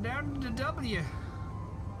hold down the W.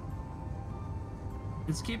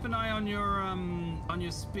 Just keep an eye on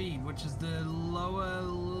your speed, which is the lower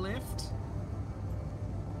left.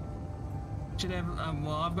 Should have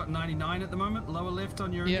well, I've got 99 at the moment. Lower left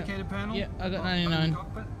on your indicator panel. Yeah, I got 99.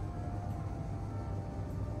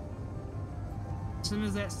 As soon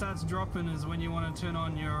as that starts dropping is when you want to turn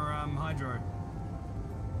on your hydro.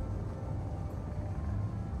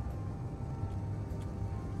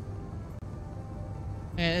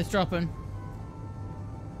 Yeah, it's dropping.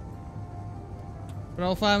 But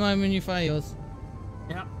I'll fire mine when you fire yours.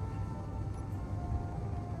 Yeah.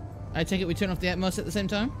 I take it we turn off the Atmos at the same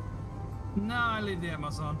time? No, I leave the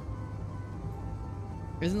Atmos on.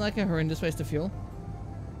 Isn't like a horrendous waste of fuel?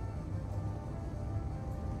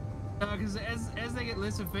 Because as they get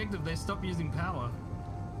less effective, they stop using power.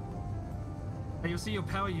 And you'll see your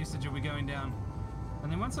power usage will be going down.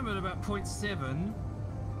 And then once I'm at about 0.7,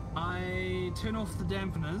 I turn off the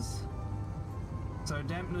dampeners. So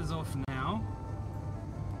dampeners off now.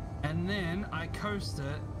 And then I coast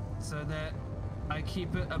it so that I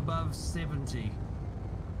keep it above 70.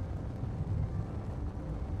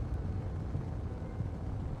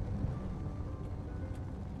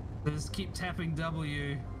 Just keep tapping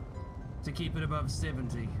W to keep it above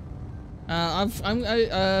 70.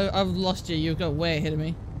 I've lost you. You've got way ahead of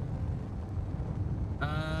me.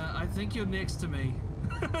 I think you're next to me.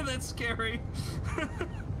 That's scary.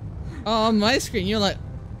 Oh, on my screen, you're like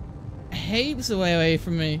heaps away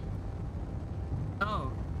from me.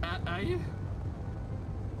 Oh, are you?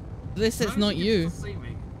 Unless that's not you. See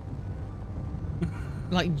me.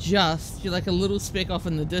 Like you're like a little speck off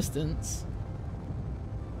in the distance.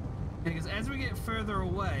 Because as we get further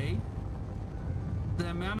away, the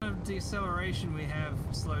amount of deceleration we have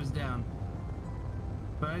slows down.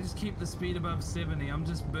 But I just keep the speed above 70. I'm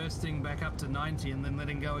just bursting back up to 90 and then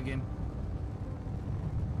letting go again.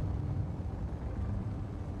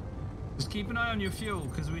 Just keep an eye on your fuel,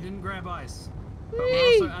 because we didn't grab ice. But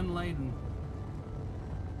we're also unladen.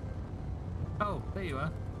 Oh, there you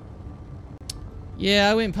are.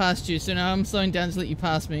 Yeah, I went past you, so now I'm slowing down to let you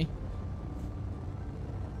pass me.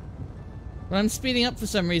 But I'm speeding up for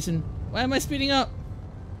some reason. Why am I speeding up?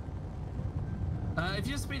 If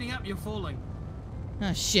you're speeding up, you're falling.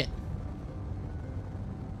 Ah, shit.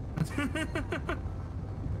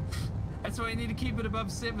 That's why you need to keep it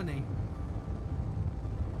above 70.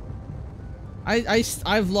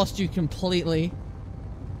 I've lost you completely.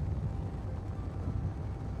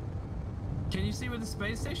 Can you see where the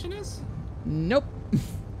space station is? Nope.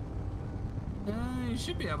 You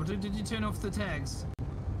should be able to. Did you turn off the tags?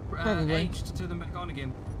 Probably. H to turn them back on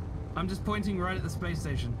again. I'm just pointing right at the space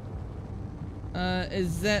station.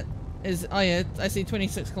 Oh yeah, I see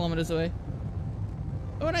 26 kilometers away.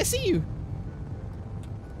 Oh, and I see you.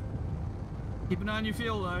 Keep an eye on your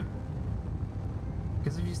fuel though,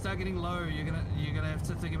 because if you start getting low, you're gonna have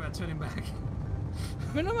to think about turning back.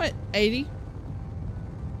 When I'm at 80.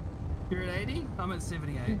 You're at 80. I'm at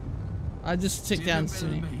 78. I just ticked down to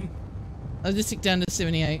 70. Me. I just ticked down to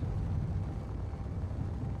 78.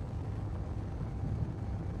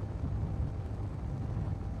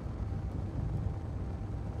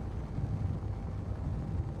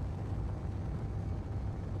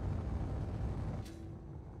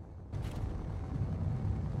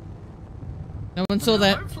 No one saw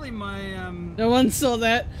that. Hopefully my No one saw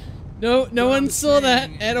that. No one saw that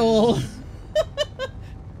at all.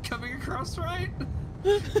 Coming across right.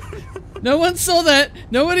 No one saw that.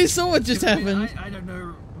 Nobody saw what just happened. I don't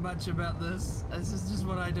know much about this. This is just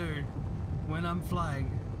what I do when I'm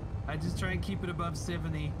flying. I just try and keep it above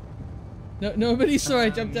 70. No, nobody saw I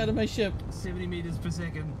jumped out of my ship. 70 meters per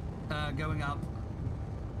second, going up.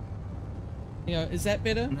 You know, is that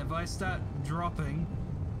better? And if I start dropping,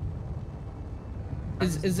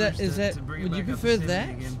 Is that would you prefer that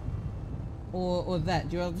again. or that?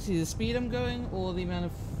 Do you rather see the speed I'm going or the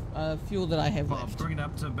amount of fuel that I have Well, left? bring it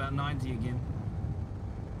up to about 90 again.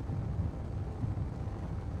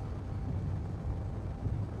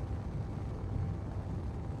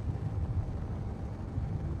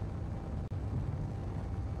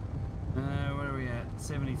 What are we at?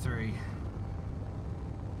 73.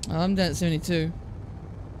 Oh, I'm down at 72.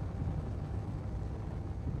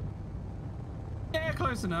 Yeah,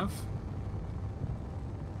 close enough.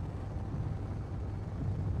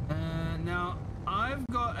 Now, I've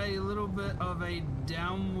got a little bit of a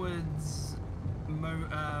downwards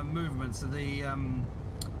movement, so the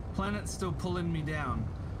planet's still pulling me down.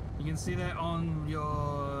 You can see that on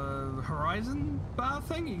your horizon bar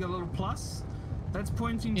thing. You got a little plus. That's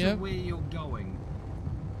pointing to where you're going.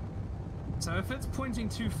 So if it's pointing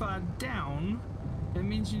too far down, it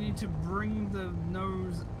means you need to bring the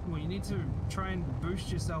nose, well, you need to try and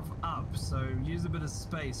boost yourself up. So use a bit of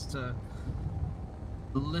space to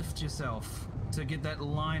lift yourself to get that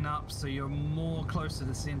line up so you're more close to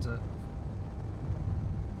the center.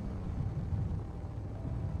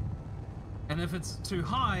 And if it's too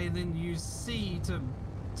high, then use C to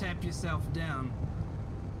tap yourself down.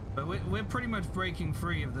 But we're pretty much breaking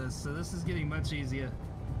free of this, so this is getting much easier.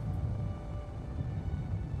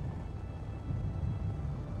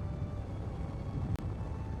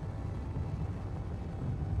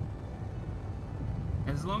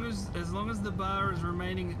 As long as the bar is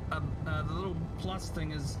remaining, the little plus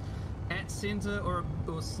thing is at center or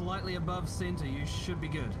slightly above center, you should be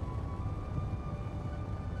good.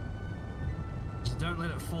 Just don't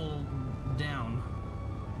let it fall down.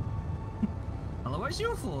 Otherwise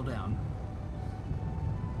you'll fall down.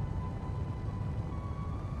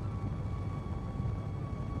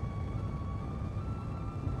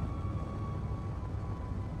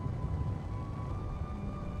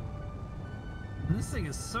 And this thing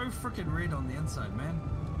is so freaking red on the inside, man.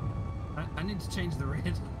 I need to change the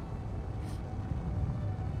red.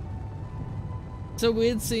 So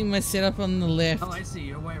weird seeing my setup on the left. Oh, I see.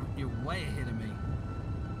 You're way ahead of me.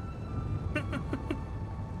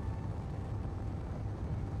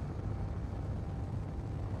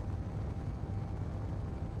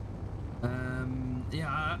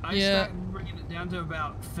 I Yeah. start bringing it down to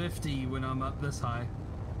about 50 when I'm up this high.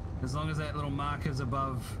 As long as that little marker's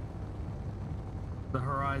above the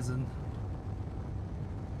horizon.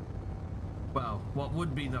 Well, what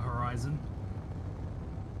would be the horizon.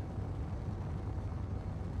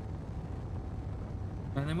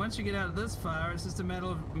 And then once you get out this far, it's just a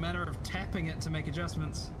matter of tapping it to make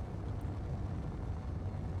adjustments.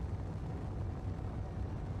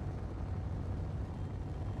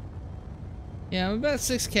 Yeah, I'm about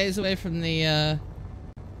 6 k's away from the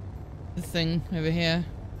thing over here.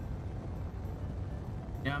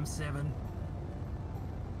 Yeah, I'm 7.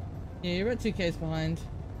 Yeah, you're about 2 k's behind.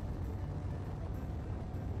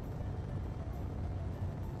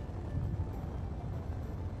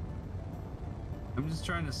 I'm just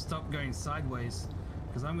trying to stop going sideways,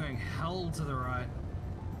 because I'm going hell to the right.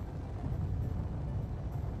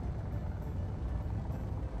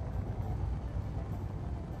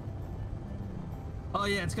 Oh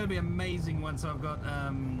yeah, it's going to be amazing once I've got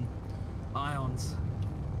ions.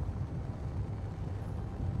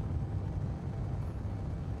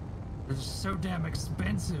 They're just so damn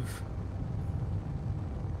expensive.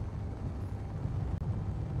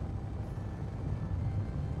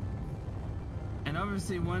 And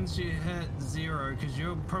obviously once you hit 0, because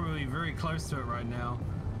you're probably very close to it right now,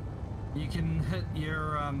 you can hit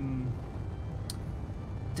your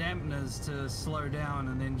dampeners to slow down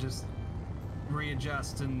and then just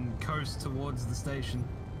readjust and coast towards the station.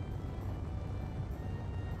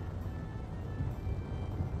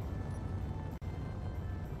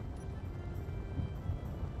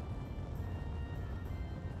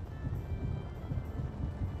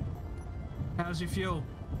 How's your fuel?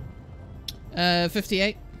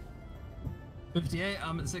 58. 58.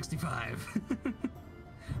 I'm at 65.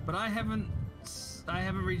 But I haven't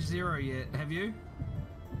reached 0 yet. Have you?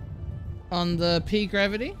 On the P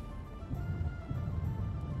gravity?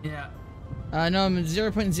 Yeah. No, I'm at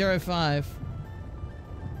 0.05.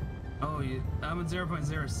 Oh, I'm at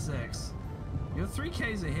 0.06. You're 3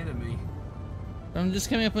 k's ahead of me. I'm just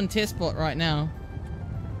coming up on test bot right now.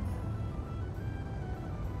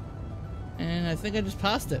 And I think I just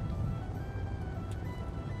passed it.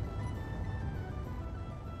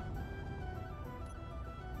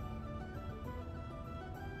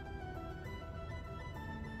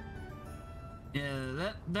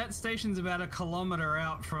 Yeah, that station's about 1 kilometer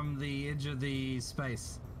out from the edge of the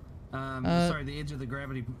space. Sorry, the edge of the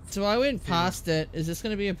gravity. So I went field. past it. Is this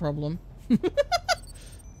going to be a problem?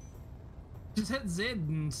 Just hit Z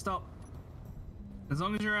and stop. As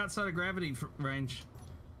long as you're outside of gravity range.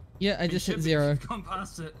 Yeah, I just hit 0. You've gone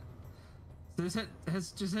past it. So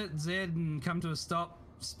just hit Z and come to a stop.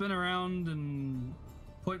 Spin around and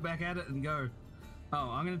point back at it and go. Oh,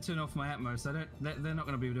 I'm going to turn off my Atmos. They're not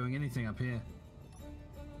going to be doing anything up here.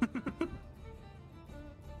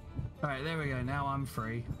 Alright, there we go. Now I'm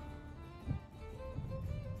free.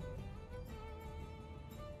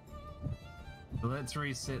 So let's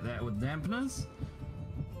reset that with dampeners.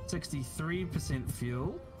 63%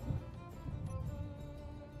 fuel.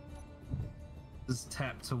 Just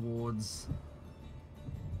tap towards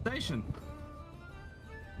station.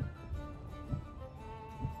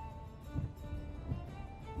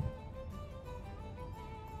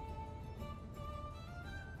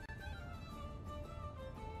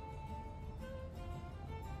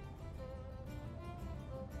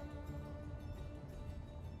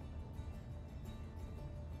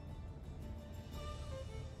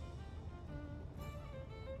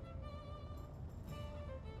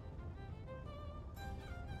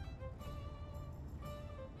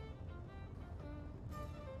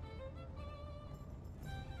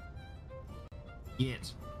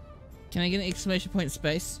 Yet. Can I get an exclamation point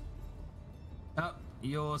space? Oh,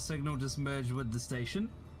 your signal just merged with the station.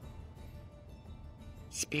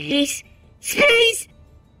 Space! Space!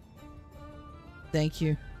 Thank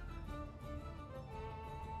you.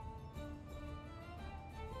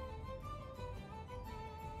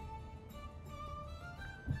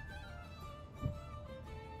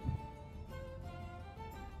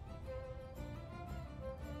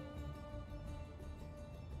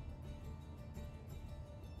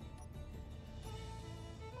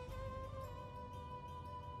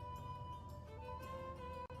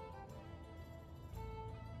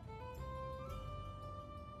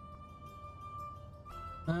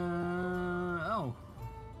 Oh.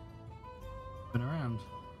 Been around.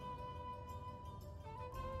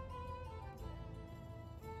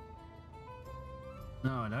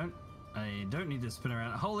 No, I don't. I don't need to spin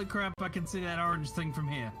around. Holy crap, I can see that orange thing from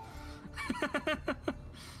here.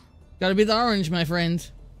 Gotta be the orange, my friend.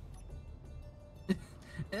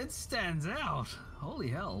 It stands out. Holy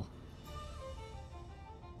hell.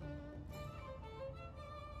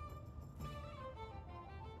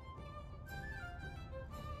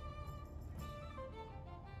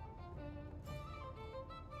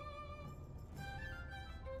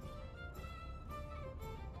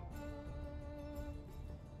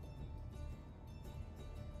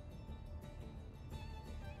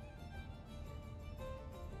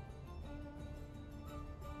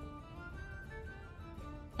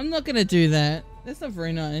 I'm not gonna do that. That's not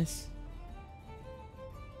very nice.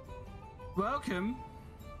 Welcome.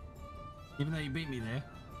 Even though you beat me there.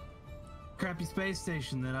 Crappy space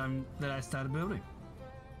station that I started building.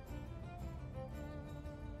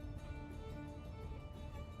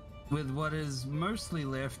 With what is mostly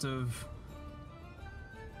left of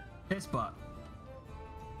testbot,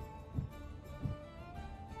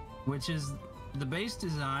 which is the base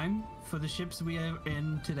design for the ships we are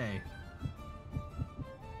in today.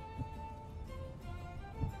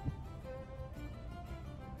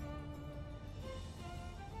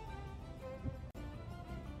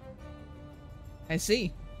 I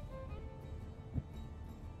see.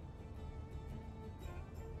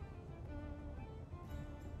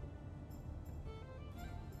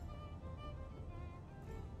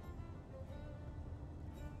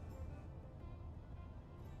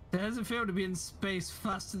 It doesn't feel to be in space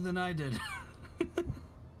faster than I did.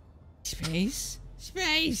 Space?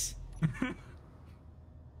 Space! I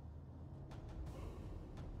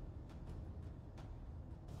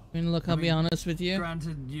mean, look, I'll be honest with you.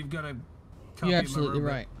 Granted, you've got a copy You're of my absolutely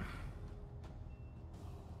robot. right.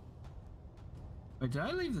 Wait, did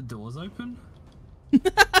I leave the doors open?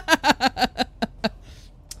 But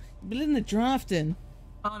in the drafting.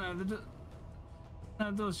 Oh no,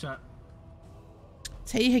 the door's shut.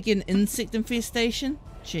 Tell you how to get an insect infestation?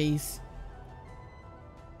 Jeez.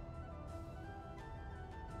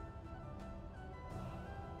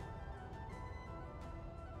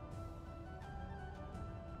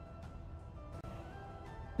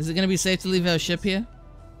 Is it going to be safe to leave our ship here?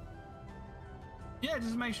 Yeah,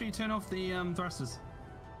 just make sure you turn off the thrusters.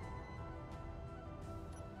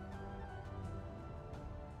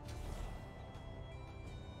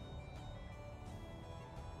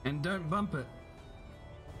 And don't bump it.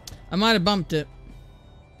 I might have bumped it.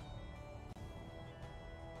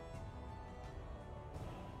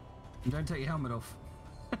 And don't take your helmet off.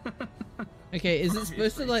 Okay, is it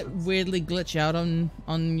supposed to like weirdly glitch out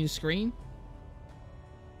on your screen?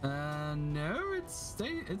 No, it's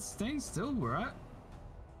staying still, right?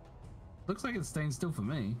 Looks like it's staying still for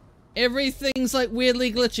me. Everything's like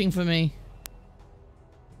weirdly glitching for me.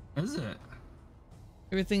 Is it?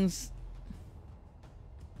 Everything's...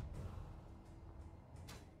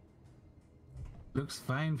 Looks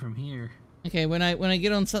fine from here. Okay, when I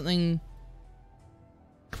get on something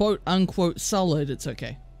quote unquote solid, it's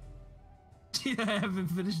okay. Yeah, I haven't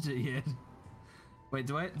finished it yet. Wait,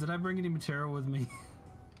 did I bring any material with me?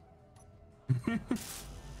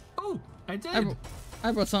 Oh, I did.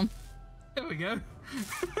 I brought some. There we go.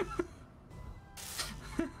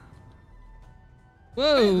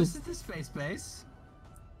 Whoa! Hey, this is the space base.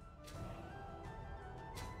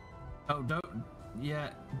 Oh, don't. Yeah,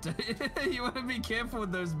 you want to be careful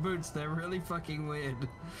with those boots. They're really fucking weird.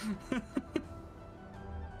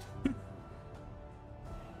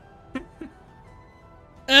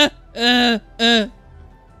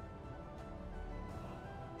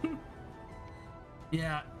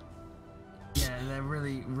 Yeah. Yeah, they're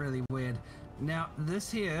really, really weird. Now, this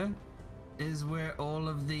here is where all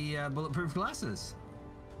of the bulletproof glass is.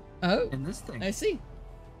 Oh, In this thing. I see.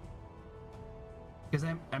 Because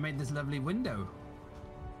I made this lovely window.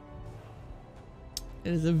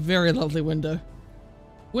 It is a very lovely window.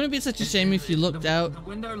 Wouldn't it be such a shame if you looked out? The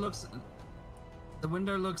window looks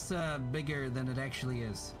bigger than it actually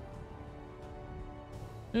is.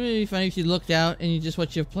 Wouldn't it be funny if you looked out and you just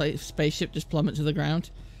watch your spaceship just plummet to the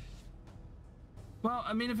ground? Well,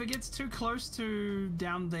 I mean, if it gets too close to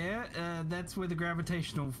down there, that's where the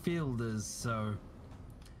gravitational field is, so...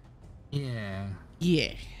 Yeah.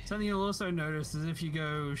 Yeah. Something you'll also notice is if you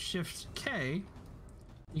go Shift K,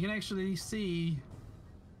 you can actually see,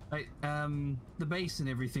 like, the base and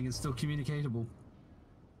everything is still communicatable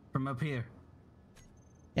from up here.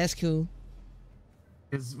 That's cool.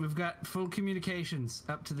 Because we've got full communications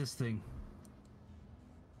up to this thing.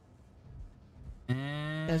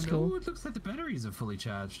 And That's cool. ooh, it looks like the batteries are fully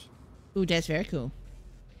charged. Ooh, that's very cool.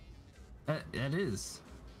 That is.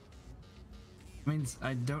 Means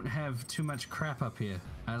I don't have too much crap up here.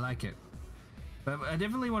 I like it. But I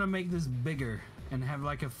definitely want to make this bigger and have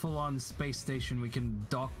like a full-on space station we can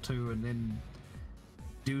dock to and then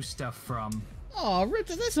do stuff from. Oh,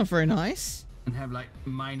 Richard, that's not very nice. And have like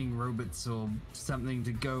mining robots or something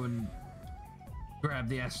to go and grab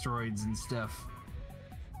the asteroids and stuff.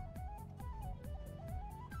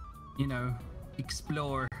 You know,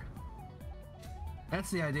 explore.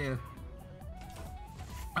 That's the idea.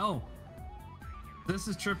 Oh, this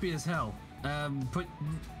is trippy as hell.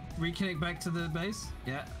 Reconnect back to the base.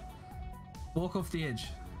 Yeah. Walk off the edge.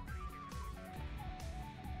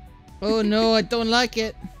 Oh no, I don't like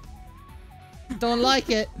it. Don't like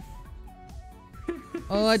it.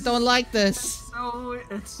 Oh, I don't like this.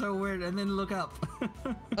 It's so weird. And then look up.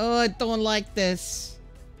 Oh, I don't like this.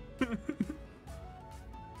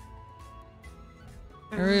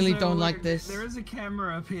 I really don't like this. There is a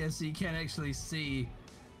camera up here, so you can actually see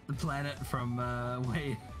the planet from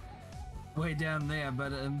way down there.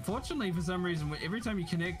 But unfortunately, for some reason, every time you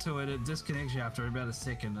connect to it, it disconnects you after about a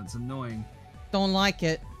second. It's annoying. Don't like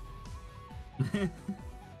it.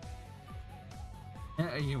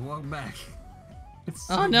 Yeah, you walk back. It's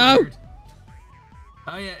so Oh no! weird.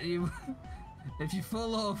 Oh yeah, if you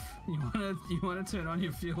fall off, you wanna turn on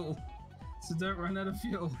your fuel, so don't run out of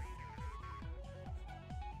fuel.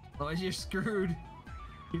 Otherwise you're screwed.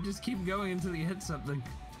 You just keep going until you hit something.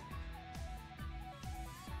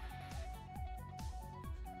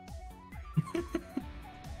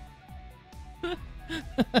 I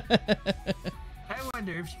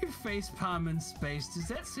wonder if you face palm in space, does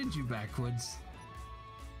that send you backwards?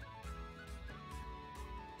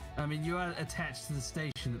 I mean, you are attached to the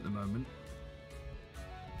station at the moment.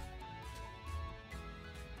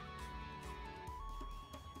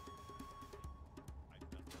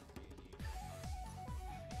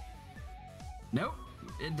 Nope,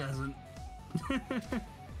 it doesn't.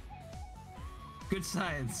 Good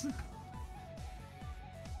science.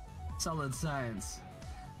 Solid science.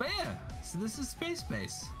 But yeah, so this is space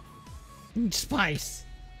base. Spice.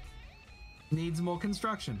 Needs more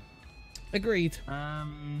construction. Agreed.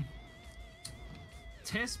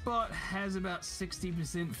 Testbot has about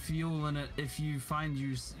 60% fuel in it if you find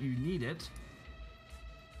you need it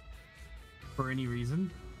for any reason.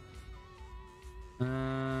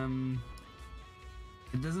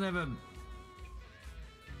 It doesn't have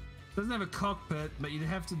a cockpit, but you'd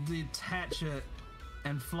have to detach it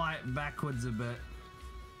and fly it backwards a bit.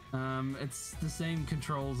 It's the same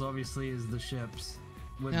controls obviously as the ships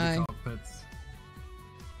with the cockpits.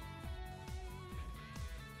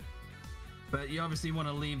 But you obviously want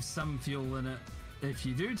to leave some fuel in it if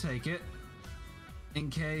you do take it, in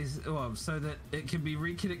case, well, so that it can be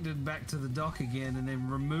reconnected back to the dock again and then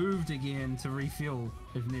removed again to refuel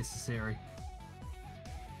if necessary.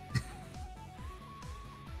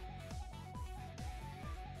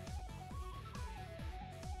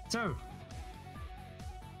 So,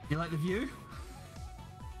 you like the view?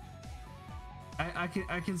 I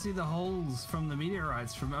can see the holes from the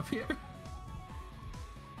meteorites from up here.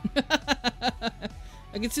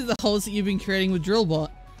 I can see the holes that you've been creating with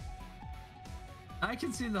Drillbot. I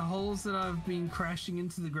can see the holes that I've been crashing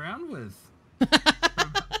into the ground with.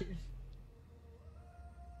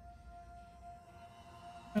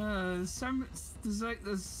 There's like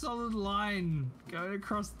this solid line going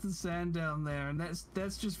across the sand down there, and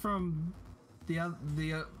that's just from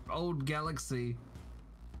the old galaxy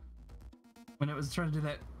when it was trying to do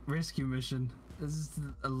that rescue mission. There's just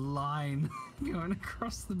a line going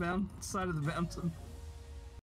across the side of the mountain.